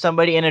relationship with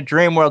somebody in a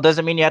dream world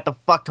doesn't mean you have to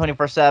fuck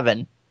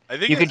 24/7.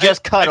 You could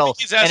just cuddle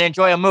and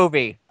enjoy a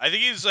movie. I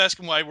think he's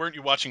asking why weren't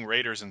you watching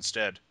Raiders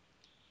instead?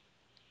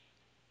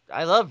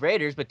 I love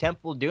Raiders, but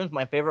Temple of Doom's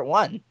my favorite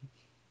one.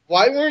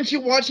 Why weren't you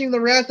watching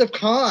The Wrath of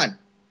Khan?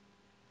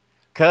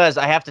 Because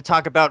I have to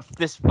talk about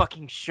this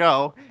fucking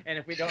show, and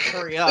if we don't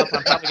hurry up,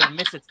 I'm probably going to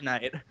miss it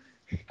tonight.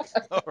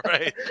 All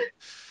right.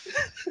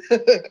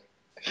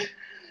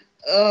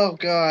 Oh,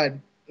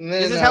 God. Then,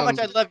 this is how much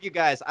I love you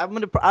guys. I'm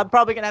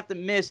probably going to have to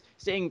miss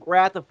seeing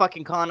Wrath of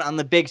fucking Khan on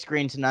the big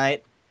screen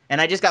tonight. And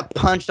I just got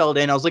punched all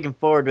day, and I was looking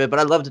forward to it, but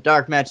I love the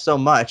dark match so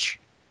much.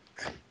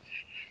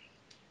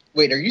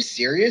 Wait, are you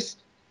serious?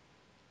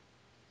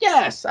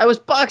 Yes, I was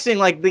boxing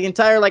like the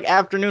entire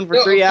afternoon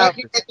for 3 hours.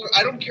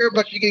 I don't care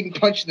about you getting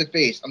punched in the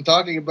face. I'm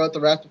talking about the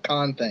Wrath of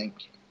Khan thing.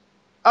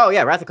 Oh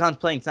yeah, Wrath of Khan's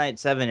playing tonight at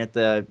 7 at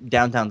the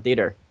downtown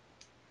theater.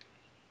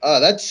 Oh,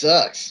 that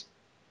sucks.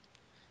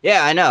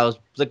 Yeah, I know. I was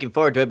looking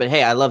forward to it, but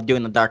hey, I love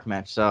doing the dark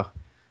match. So,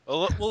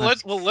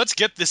 let's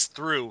get this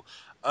through.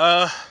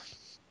 I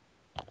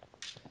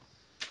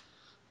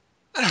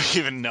don't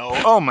even know.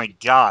 Oh my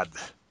God,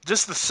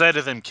 just the sight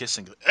of them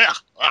kissing.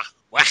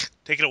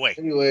 Take it away.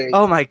 Anyway.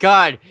 Oh my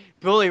God,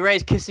 Bully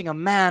Ray's kissing a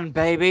man,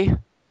 baby.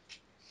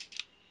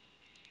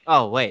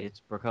 Oh wait, it's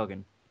Brooke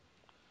Hogan.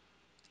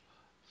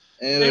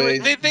 Anyway,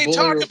 they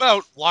talk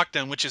about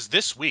Lockdown, which is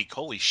this week.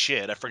 Holy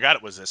shit, I forgot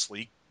it was this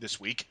week.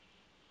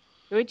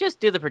 Can we just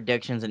do the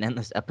predictions and end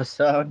this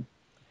episode?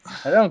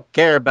 I don't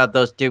care about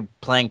those two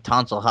playing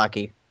tonsil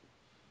hockey.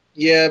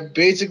 Yeah,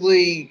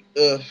 basically,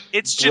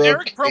 It's Brooke.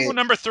 generic promo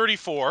number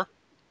 34.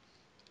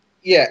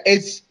 Yeah,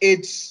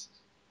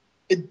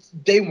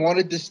 they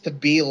wanted this to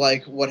be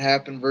like what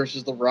happened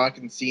versus The Rock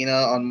and Cena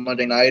on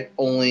Monday night,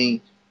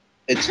 only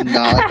it's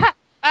not.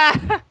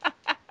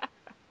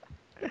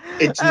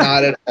 It's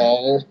not at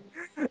all.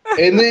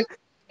 And then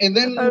and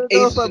I then don't know if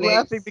Aces I'm and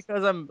laughing Eights.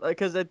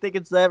 because I think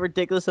it's that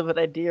ridiculous of an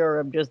idea, or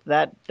I'm just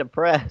that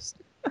depressed.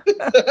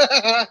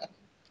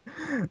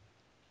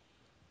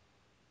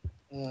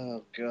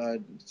 Oh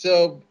god.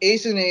 So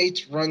Ace and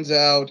Eights runs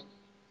out.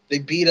 They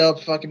beat up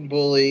fucking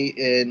Bully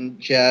and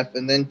Jeff,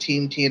 and then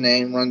Team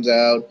TNA runs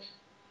out,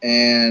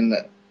 and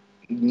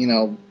you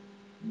know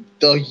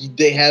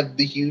they have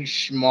the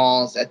huge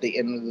schmalls at the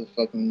end of the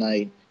fucking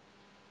night.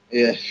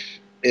 If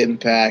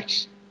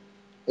Impact.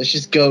 Let's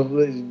just go.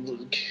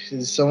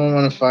 Does someone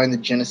want to find the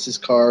Genesis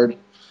card?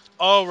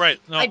 Oh right,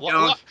 no. I don't.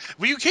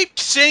 Well, you keep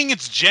saying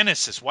it's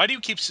Genesis. Why do you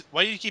keep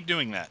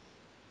doing that?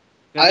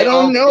 Because I they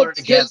all don't know blur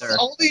because together.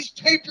 all these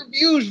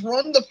pay-per-views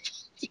run the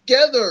fuck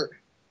together.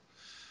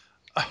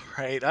 All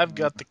right, I've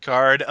got the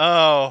card.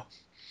 Oh,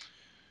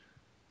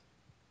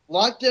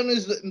 Lockdown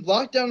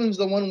is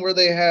the one where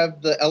they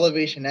have the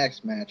Elevation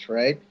X match,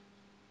 right?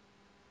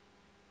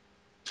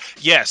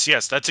 yes,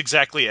 that's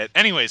exactly it.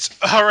 Anyways,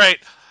 all right.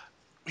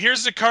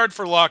 Here's the card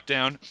for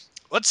Lockdown.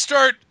 Let's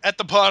start at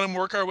the bottom,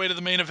 work our way to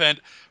the main event.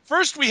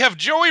 First, we have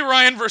Joey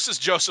Ryan versus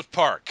Joseph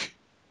Park.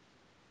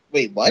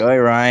 Wait, what? Joey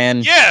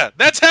Ryan. Yeah,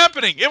 that's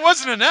happening. It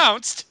wasn't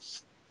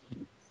announced.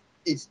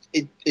 Is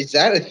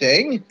that a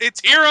thing?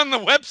 It's here on the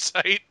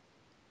website.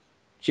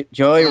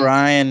 Joey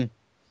Ryan.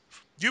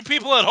 You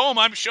people at home,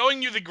 I'm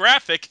showing you the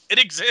graphic. It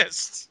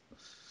exists.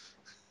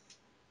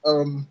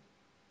 Um,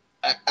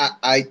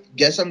 I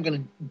guess I'm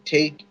gonna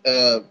take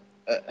I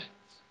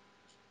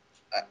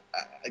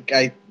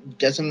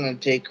guess I'm gonna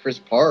take Chris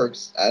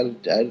Parks.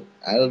 Wait.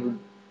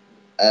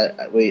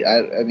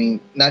 I mean,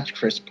 not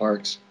Chris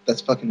Parks. That's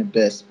fucking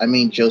Abyss. I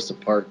mean Joseph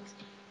Parks.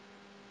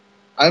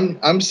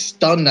 I'm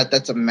stunned that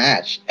that's a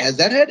match. Has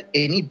that had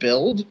any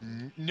build?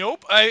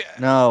 Nope.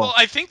 No. Well,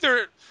 I think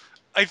there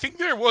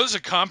was a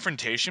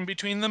confrontation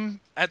between them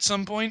at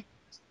some point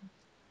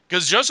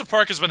because Joseph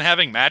Park has been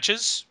having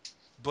matches,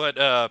 but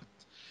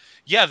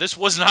yeah, this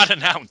was not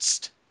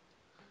announced.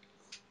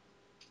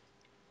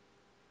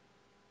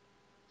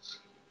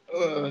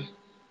 Uh,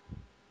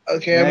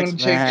 okay, I'm Next gonna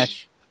take.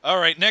 match. All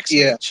right, next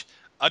Yeah. match.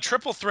 A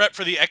triple threat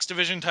for the X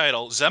Division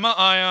title. Zema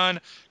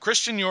Ion,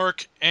 Christian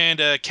York, and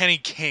Kenny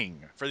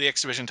King for the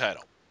X Division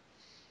title.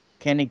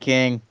 Kenny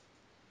King.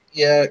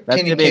 Yeah, That's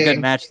Kenny gonna be a good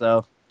King. match,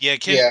 though. Yeah,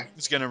 Kenny Yeah.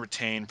 is going to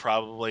retain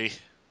probably.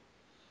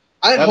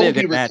 I That'll be a hope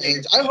he good match.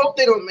 retains. I hope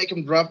they don't make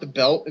him drop the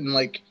belt in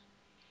like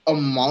a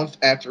month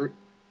after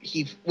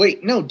he.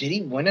 Wait, no, did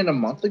he win it a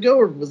month ago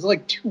or was it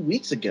like 2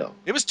 weeks ago?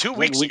 It was 2 Like a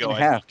weeks week ago, and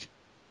a I half. think.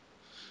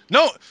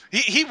 No,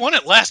 he won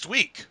it last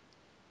week.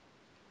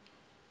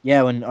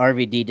 Yeah, when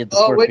RVD did the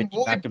Oh, 450,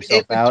 knocked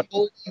himself out.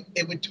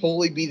 it would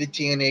totally be the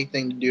TNA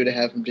thing to do to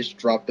have him just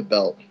drop the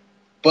belt.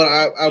 But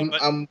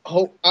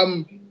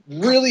I'm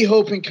really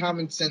hoping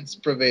common sense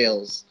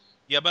prevails.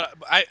 Yeah, but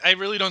I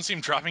really don't see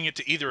him dropping it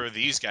to either of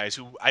these guys,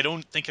 who I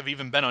don't think have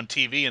even been on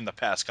TV in the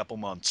past couple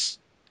months.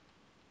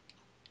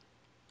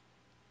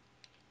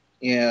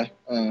 Yeah.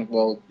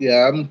 Well,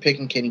 yeah, I'm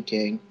picking Kenny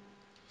King.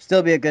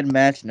 Still be a good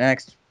match.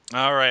 Next.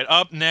 All right,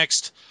 up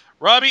next,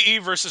 Robbie E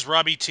versus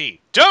Robbie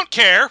T. Don't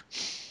care.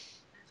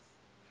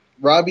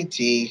 Robbie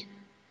T.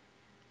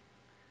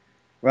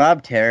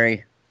 Rob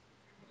Terry.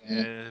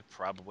 Yeah.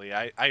 Probably.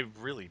 I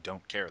really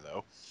don't care,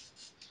 though.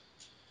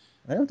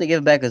 I don't have to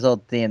give back his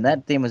old theme.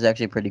 That theme was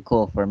actually pretty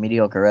cool for a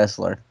mediocre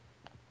wrestler.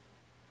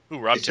 Who,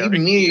 Rob Is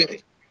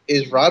Terry?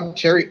 Is Rob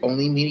Terry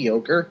only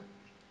mediocre?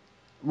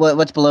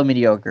 What's below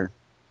mediocre?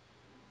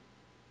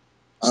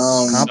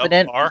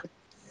 Competent? Subpar?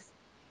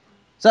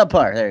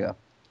 Subpar. There you go.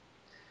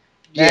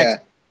 Yeah.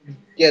 Next.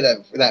 Yeah,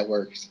 that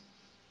works.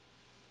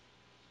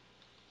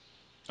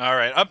 All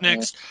right, up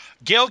next,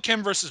 Gail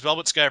Kim versus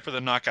Velvet Sky for the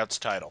Knockouts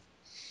title.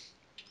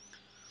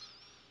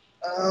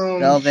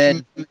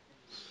 Velvet.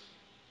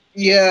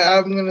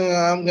 Yeah,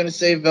 I'm gonna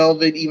say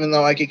Velvet, even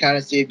though I could kind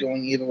of see it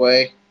going either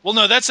way. Well,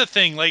 no, that's the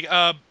thing. Like,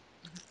 I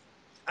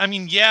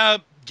mean, yeah,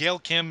 Gail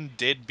Kim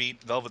did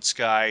beat Velvet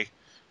Sky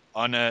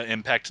on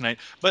Impact tonight,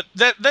 but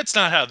that's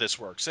not how this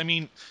works. I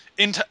mean,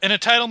 in a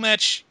title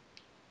match,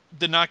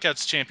 the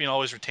Knockouts champion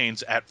always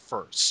retains at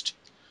first.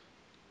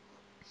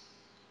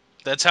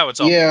 That's how it's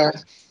all. Yeah.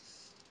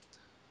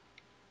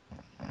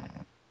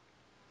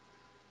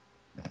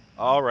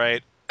 All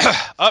right.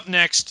 Up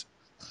next,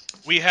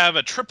 we have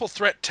a triple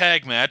threat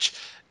tag match.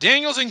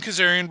 Daniels and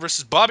Kazarian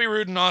versus Bobby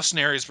Roode and Austin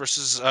Aries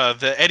versus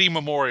the Eddie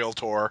Memorial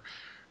Tour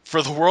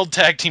for the World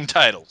Tag Team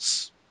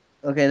titles.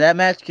 Okay, that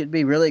match could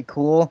be really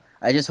cool.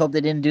 I just hope they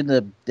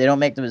don't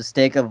make the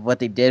mistake of what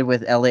they did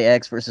with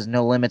LAX versus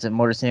No Limits and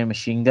Motor City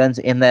Machine Guns,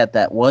 in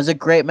that was a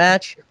great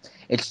match.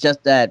 It's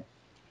just that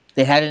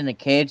they had it in a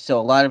cage, so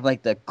a lot of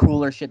like the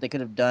cooler shit they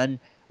could have done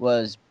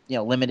was,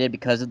 limited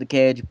because of the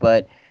cage.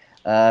 But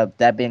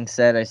that being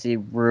said, I see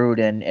Rude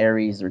and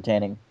Aries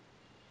retaining.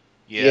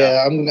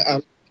 Yeah. Yeah,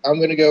 I'm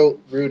gonna go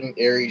Rude and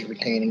Aries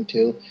retaining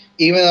too,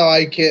 even though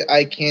I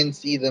can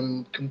see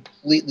them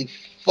completely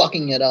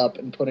fucking it up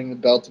and putting the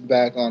belts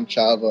back on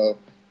Chavo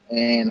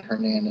and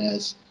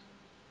Hernandez.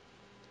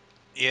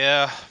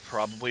 Yeah,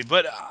 probably.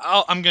 But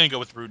I'm going to go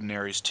with Rude and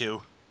Aries,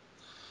 too.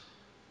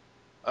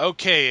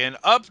 Okay, and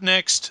up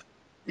next,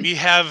 we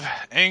have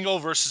Angle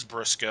versus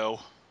Briscoe.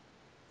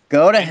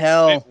 Go to And wait,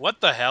 hell. what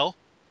the hell?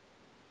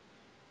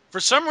 For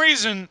some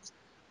reason,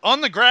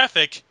 on the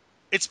graphic,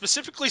 it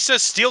specifically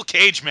says steel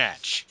cage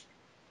match.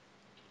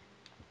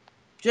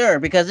 Sure,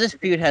 because this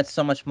feud had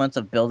so much months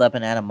of build-up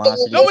and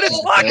animosity No, but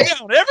it's between the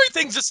two. lockdown.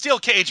 Everything's a steel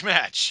cage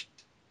match.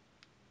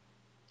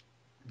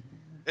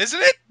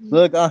 Isn't it?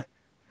 Look,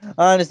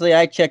 honestly,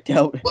 I checked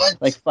out What?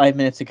 like 5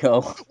 minutes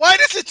ago. Why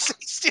does it say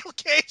steel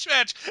cage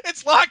match?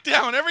 It's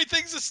lockdown.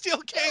 Everything's a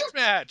steel cage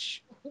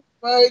match.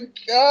 My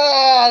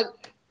God,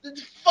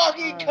 this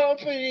fucking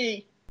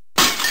company.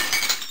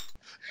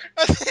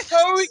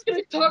 How are we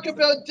gonna talk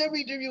about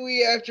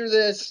WWE after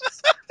this?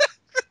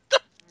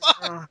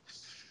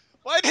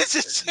 Why does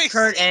it say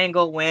Kurt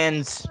Angle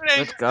wins. Kurt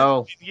Angle Let's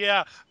go.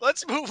 Yeah,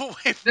 let's move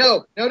away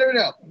from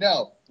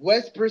No.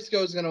 Wes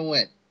Briscoe's gonna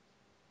win.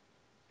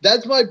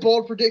 That's my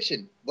bold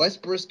prediction. Wes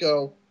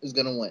Briscoe is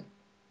gonna win.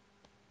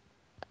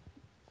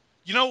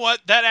 You know what?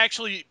 That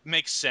actually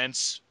makes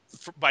sense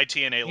by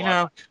TNA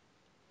logic.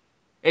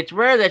 It's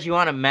rare that you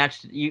want a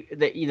match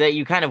that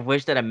you kind of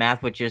wish that a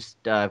match would just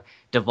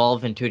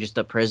devolve into just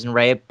a prison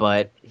rape,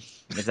 but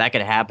if that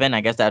could happen,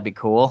 I guess that'd be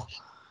cool.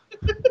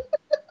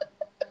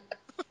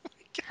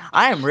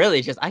 I am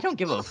really just I don't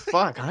give a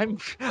fuck. I'm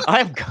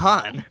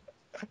gone.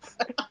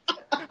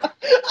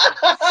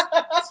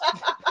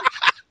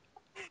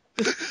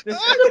 This is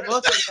the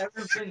most I've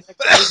ever been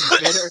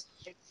bitter.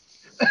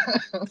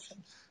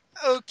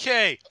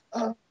 Okay.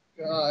 Oh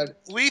God.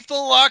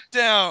 Lethal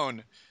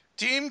Lockdown.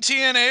 Team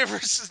TNA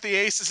versus the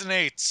Aces and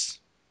Eights.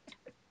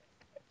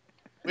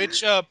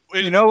 Which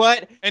You know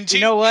what? And You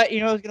know what? You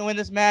know who's gonna win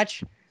this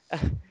match?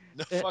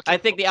 No I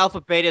think the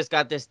Alpha Betas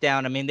got this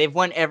down. I mean, they've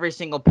won every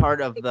single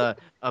part of the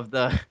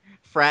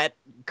frat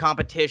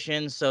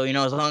competition. So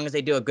as long as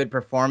they do a good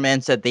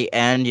performance at the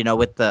end,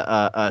 with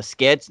the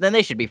skits, then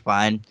they should be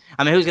fine.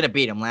 I mean, who's gonna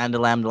beat them?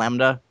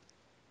 Lambda.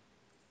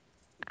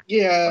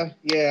 Yeah.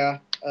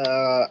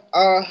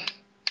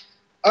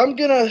 I'm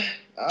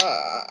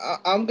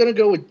gonna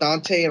go with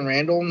Dante and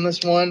Randall in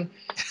this one.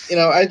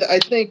 I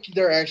think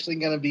they're actually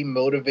gonna be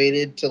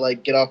motivated to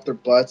like get off their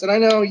butts, and I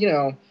know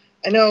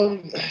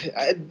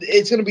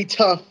it's gonna be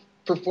tough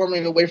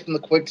performing away from the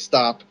quick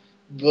stop,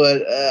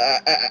 but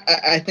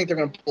I think they're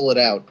gonna pull it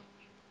out.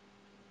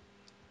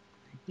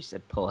 You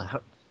said pull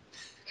out.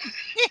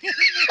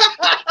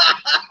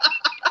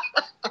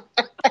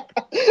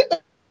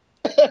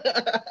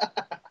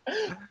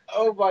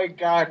 Oh my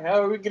God!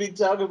 How are we going to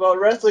talk about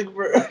wrestling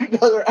for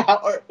another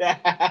hour and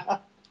a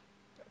half?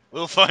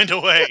 We'll find a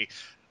way.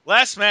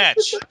 Last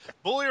match.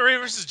 Bully Ray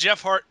versus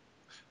Jeff Hart.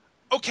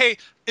 Okay,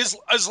 is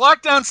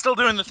Lockdown still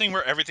doing the thing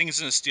where everything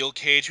is in a steel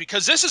cage?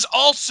 Because this is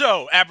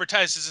also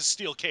advertised as a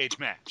steel cage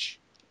match.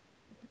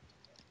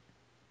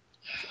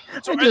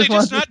 So are they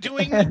just not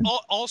doing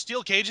all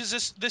steel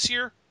cages this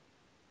year?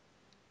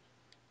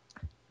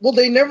 Well,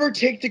 they never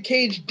take the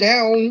cage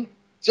down,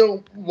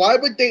 so why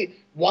would they?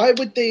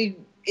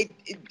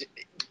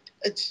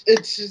 It's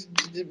just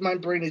my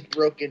brain is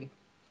broken.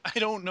 I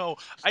don't know.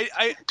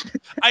 I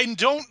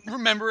don't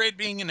remember it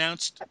being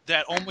announced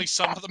that only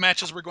some of the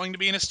matches were going to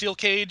be in a steel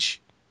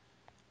cage.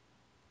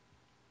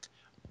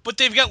 But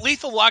they've got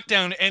Lethal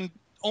Lockdown and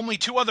only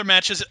 2 other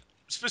matches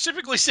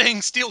specifically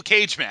saying steel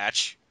cage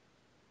match.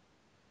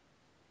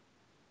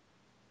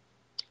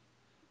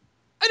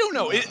 I don't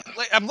know.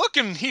 I'm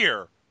looking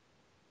here,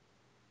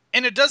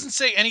 and it doesn't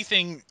say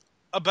anything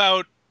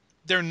about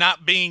there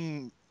not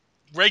being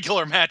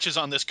regular matches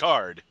on this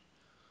card.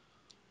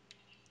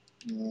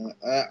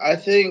 I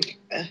think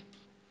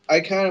I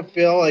kind of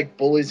feel like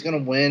Bully's gonna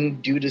win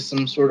due to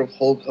some sort of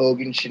Hulk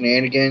Hogan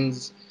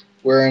shenanigans,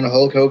 wherein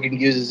Hulk Hogan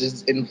uses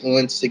his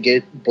influence to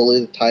get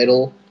Bully the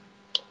title,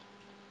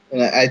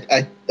 and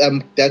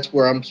that's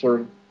where I'm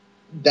sort of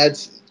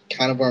that's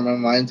kind of where my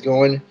mind's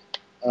going.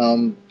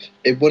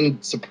 It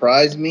wouldn't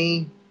surprise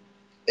me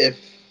if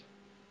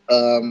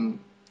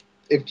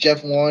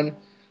Jeff won,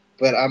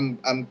 but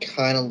I'm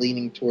kind of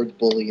leaning towards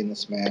Bully in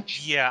this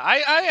match. Yeah,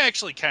 I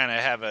actually kind of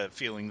have a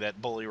feeling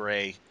that Bully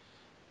Ray.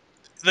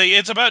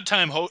 It's about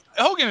time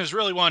Hogan has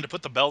really wanted to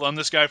put the belt on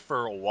this guy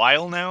for a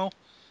while now.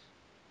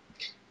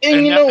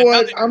 And you know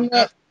what? I'm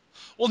not.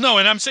 Well, no,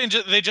 and I'm saying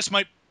they just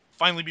might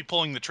finally be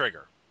pulling the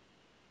trigger.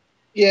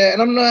 Yeah,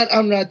 and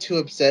I'm not too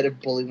upset if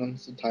Bully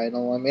wins the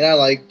title. I mean, I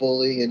like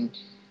Bully, and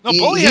no,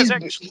 Bully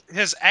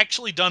has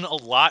actually done a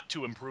lot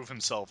to improve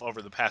himself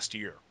over the past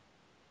year.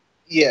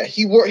 Yeah,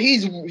 he's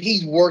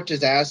worked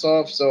his ass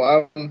off,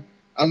 so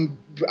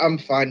I'm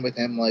fine with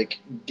him like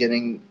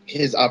getting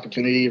his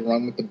opportunity to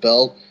run with the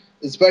belt,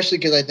 especially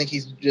because I think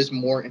he's just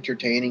more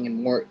entertaining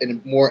and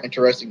more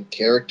interesting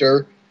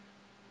character.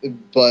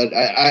 But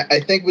I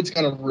think what's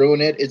going to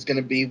ruin it is going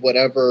to be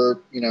whatever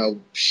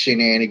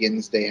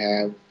shenanigans they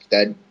have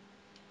that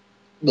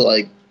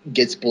like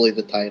gets bullied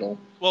the title.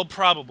 Well,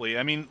 probably.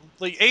 I mean,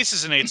 like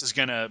Aces and Eights is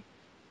gonna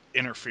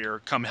interfere,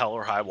 come hell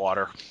or high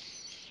water.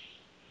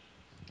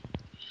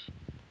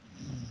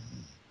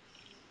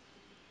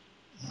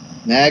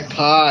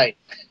 Magpie.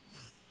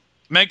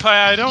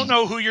 Magpie, I don't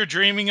know who you're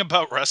dreaming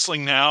about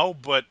wrestling now,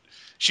 but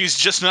she's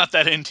just not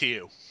that into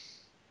you.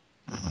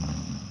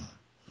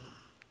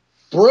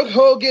 Brooke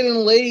Hogan and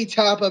Lady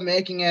Tapa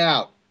making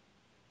out.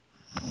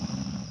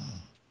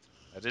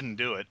 I didn't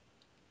do it.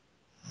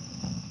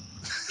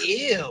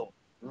 Ew.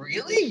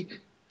 Really?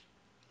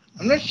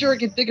 I'm not sure I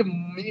can think of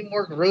many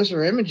more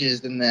grosser images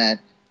than that.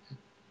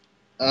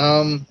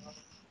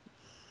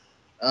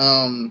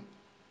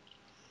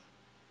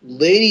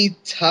 Lady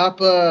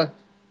Tapa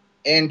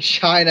and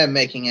China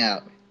making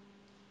out.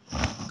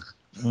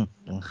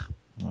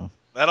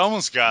 That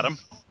almost got him.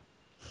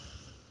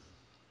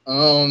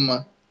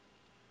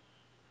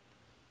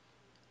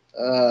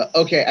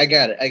 Okay, I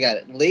got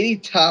it. Lady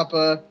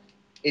Tapa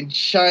in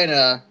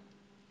China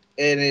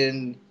in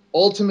an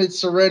Ultimate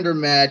Surrender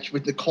match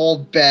with Nicole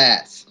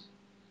Bass.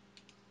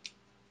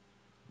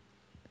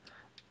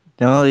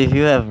 No, if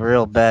you have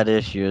real bad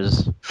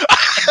issues.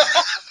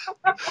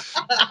 That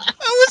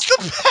was the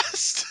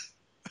best.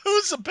 That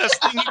was the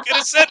best thing you could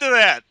have said to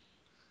that.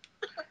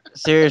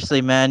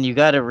 Seriously, man, you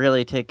got to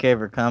really take care of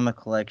your comic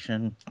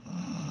collection.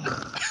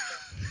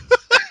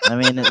 I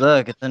mean,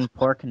 look, it's in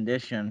poor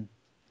condition.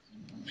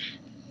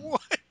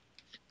 What?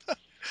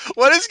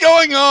 What is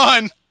going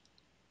on?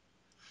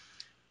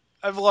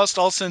 I've lost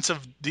all sense of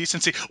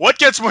decency. What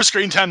gets more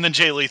screen time than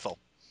Jay Lethal?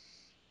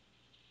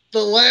 The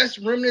last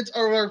remnants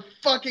of our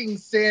fucking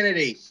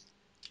sanity.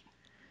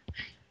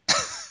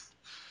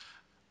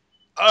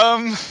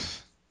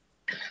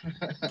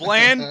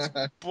 Bland,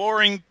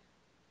 boring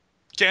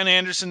Ken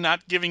Anderson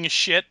not giving a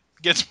shit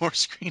gets more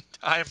screen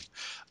time.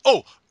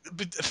 Oh,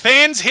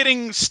 fans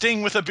hitting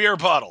Sting with a beer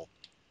bottle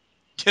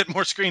get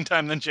more screen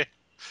time than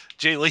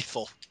Jay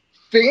Lethal.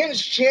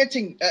 Fans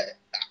chanting.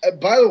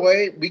 By the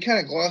way, we kind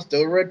of glossed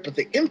over it, but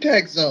the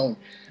Impact Zone.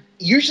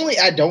 Usually,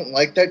 I don't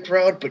like that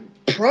crowd, but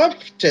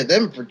props to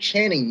them for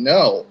chanting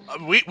no.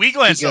 We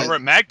glanced over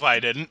at Magpie,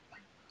 didn't?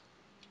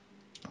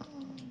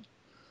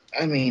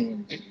 I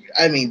mean,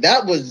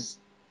 that was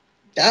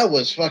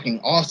fucking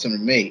awesome to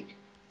me.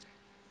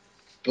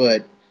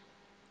 But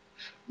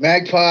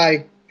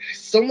Magpie,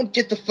 someone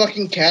get the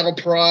fucking cattle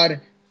prod.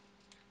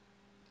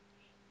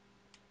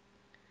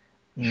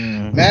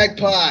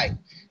 Magpie.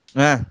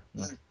 Magpie.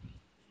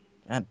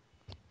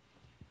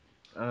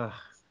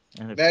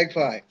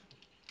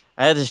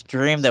 I had this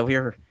dream that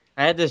we've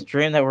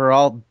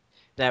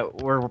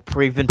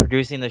been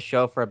producing the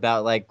show for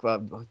about like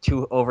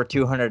over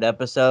 200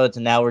 episodes,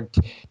 and now we're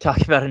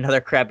talking about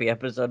another crappy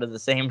episode of the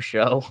same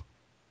show.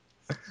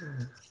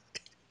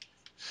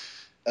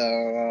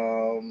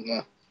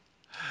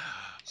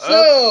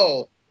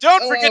 So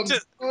don't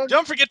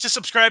forget to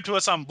subscribe to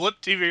us on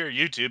Blip TV or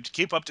YouTube to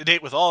keep up to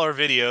date with all our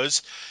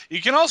videos.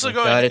 You can also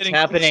go ahead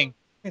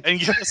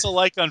and give us a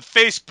like on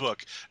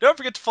Facebook. Don't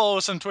forget to follow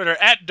us on Twitter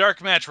at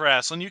DarkMatch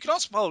Wrestling. You can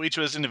also follow each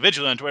of us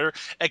individually on Twitter,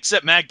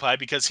 except Magpie,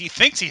 because he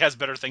thinks he has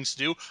better things to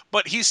do,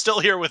 but he's still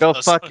here with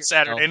us on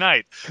Saturday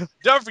night.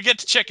 Don't forget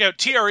to check out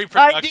TRE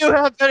Productions. I do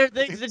have better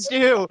things to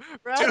do.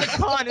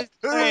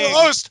 Who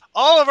host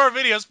all of our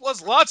videos,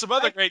 plus lots of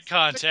other great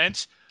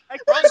content.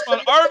 We're also on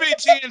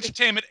RVT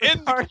Entertainment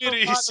in the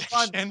community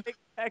section.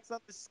 Text on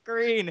the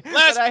screen.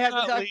 Last but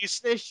not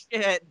least, this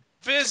shit.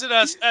 Visit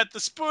us at the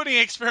Spooning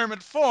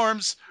Experiment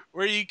forums,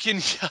 where you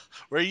can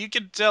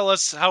tell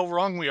us how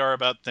wrong we are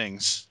about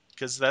things,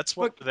 because that's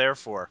what we're there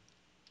for.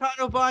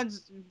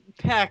 Autobahn's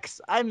pecs.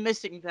 I'm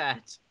missing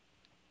that.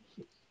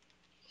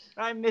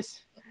 I'm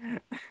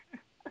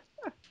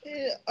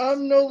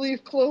No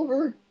Leaf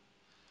Clover.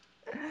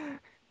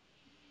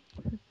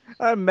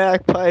 I'm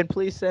Magpie, and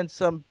please send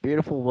some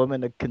beautiful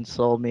woman to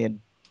console me and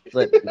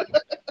let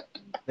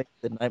make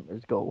the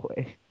nightmares go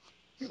away.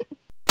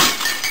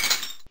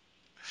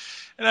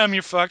 And I'm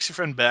your Foxy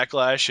friend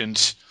Backlash,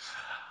 and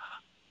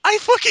I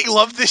fucking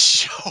love this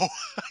show.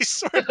 I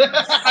swear.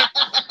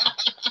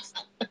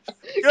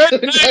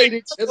 Good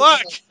night. Good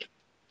luck.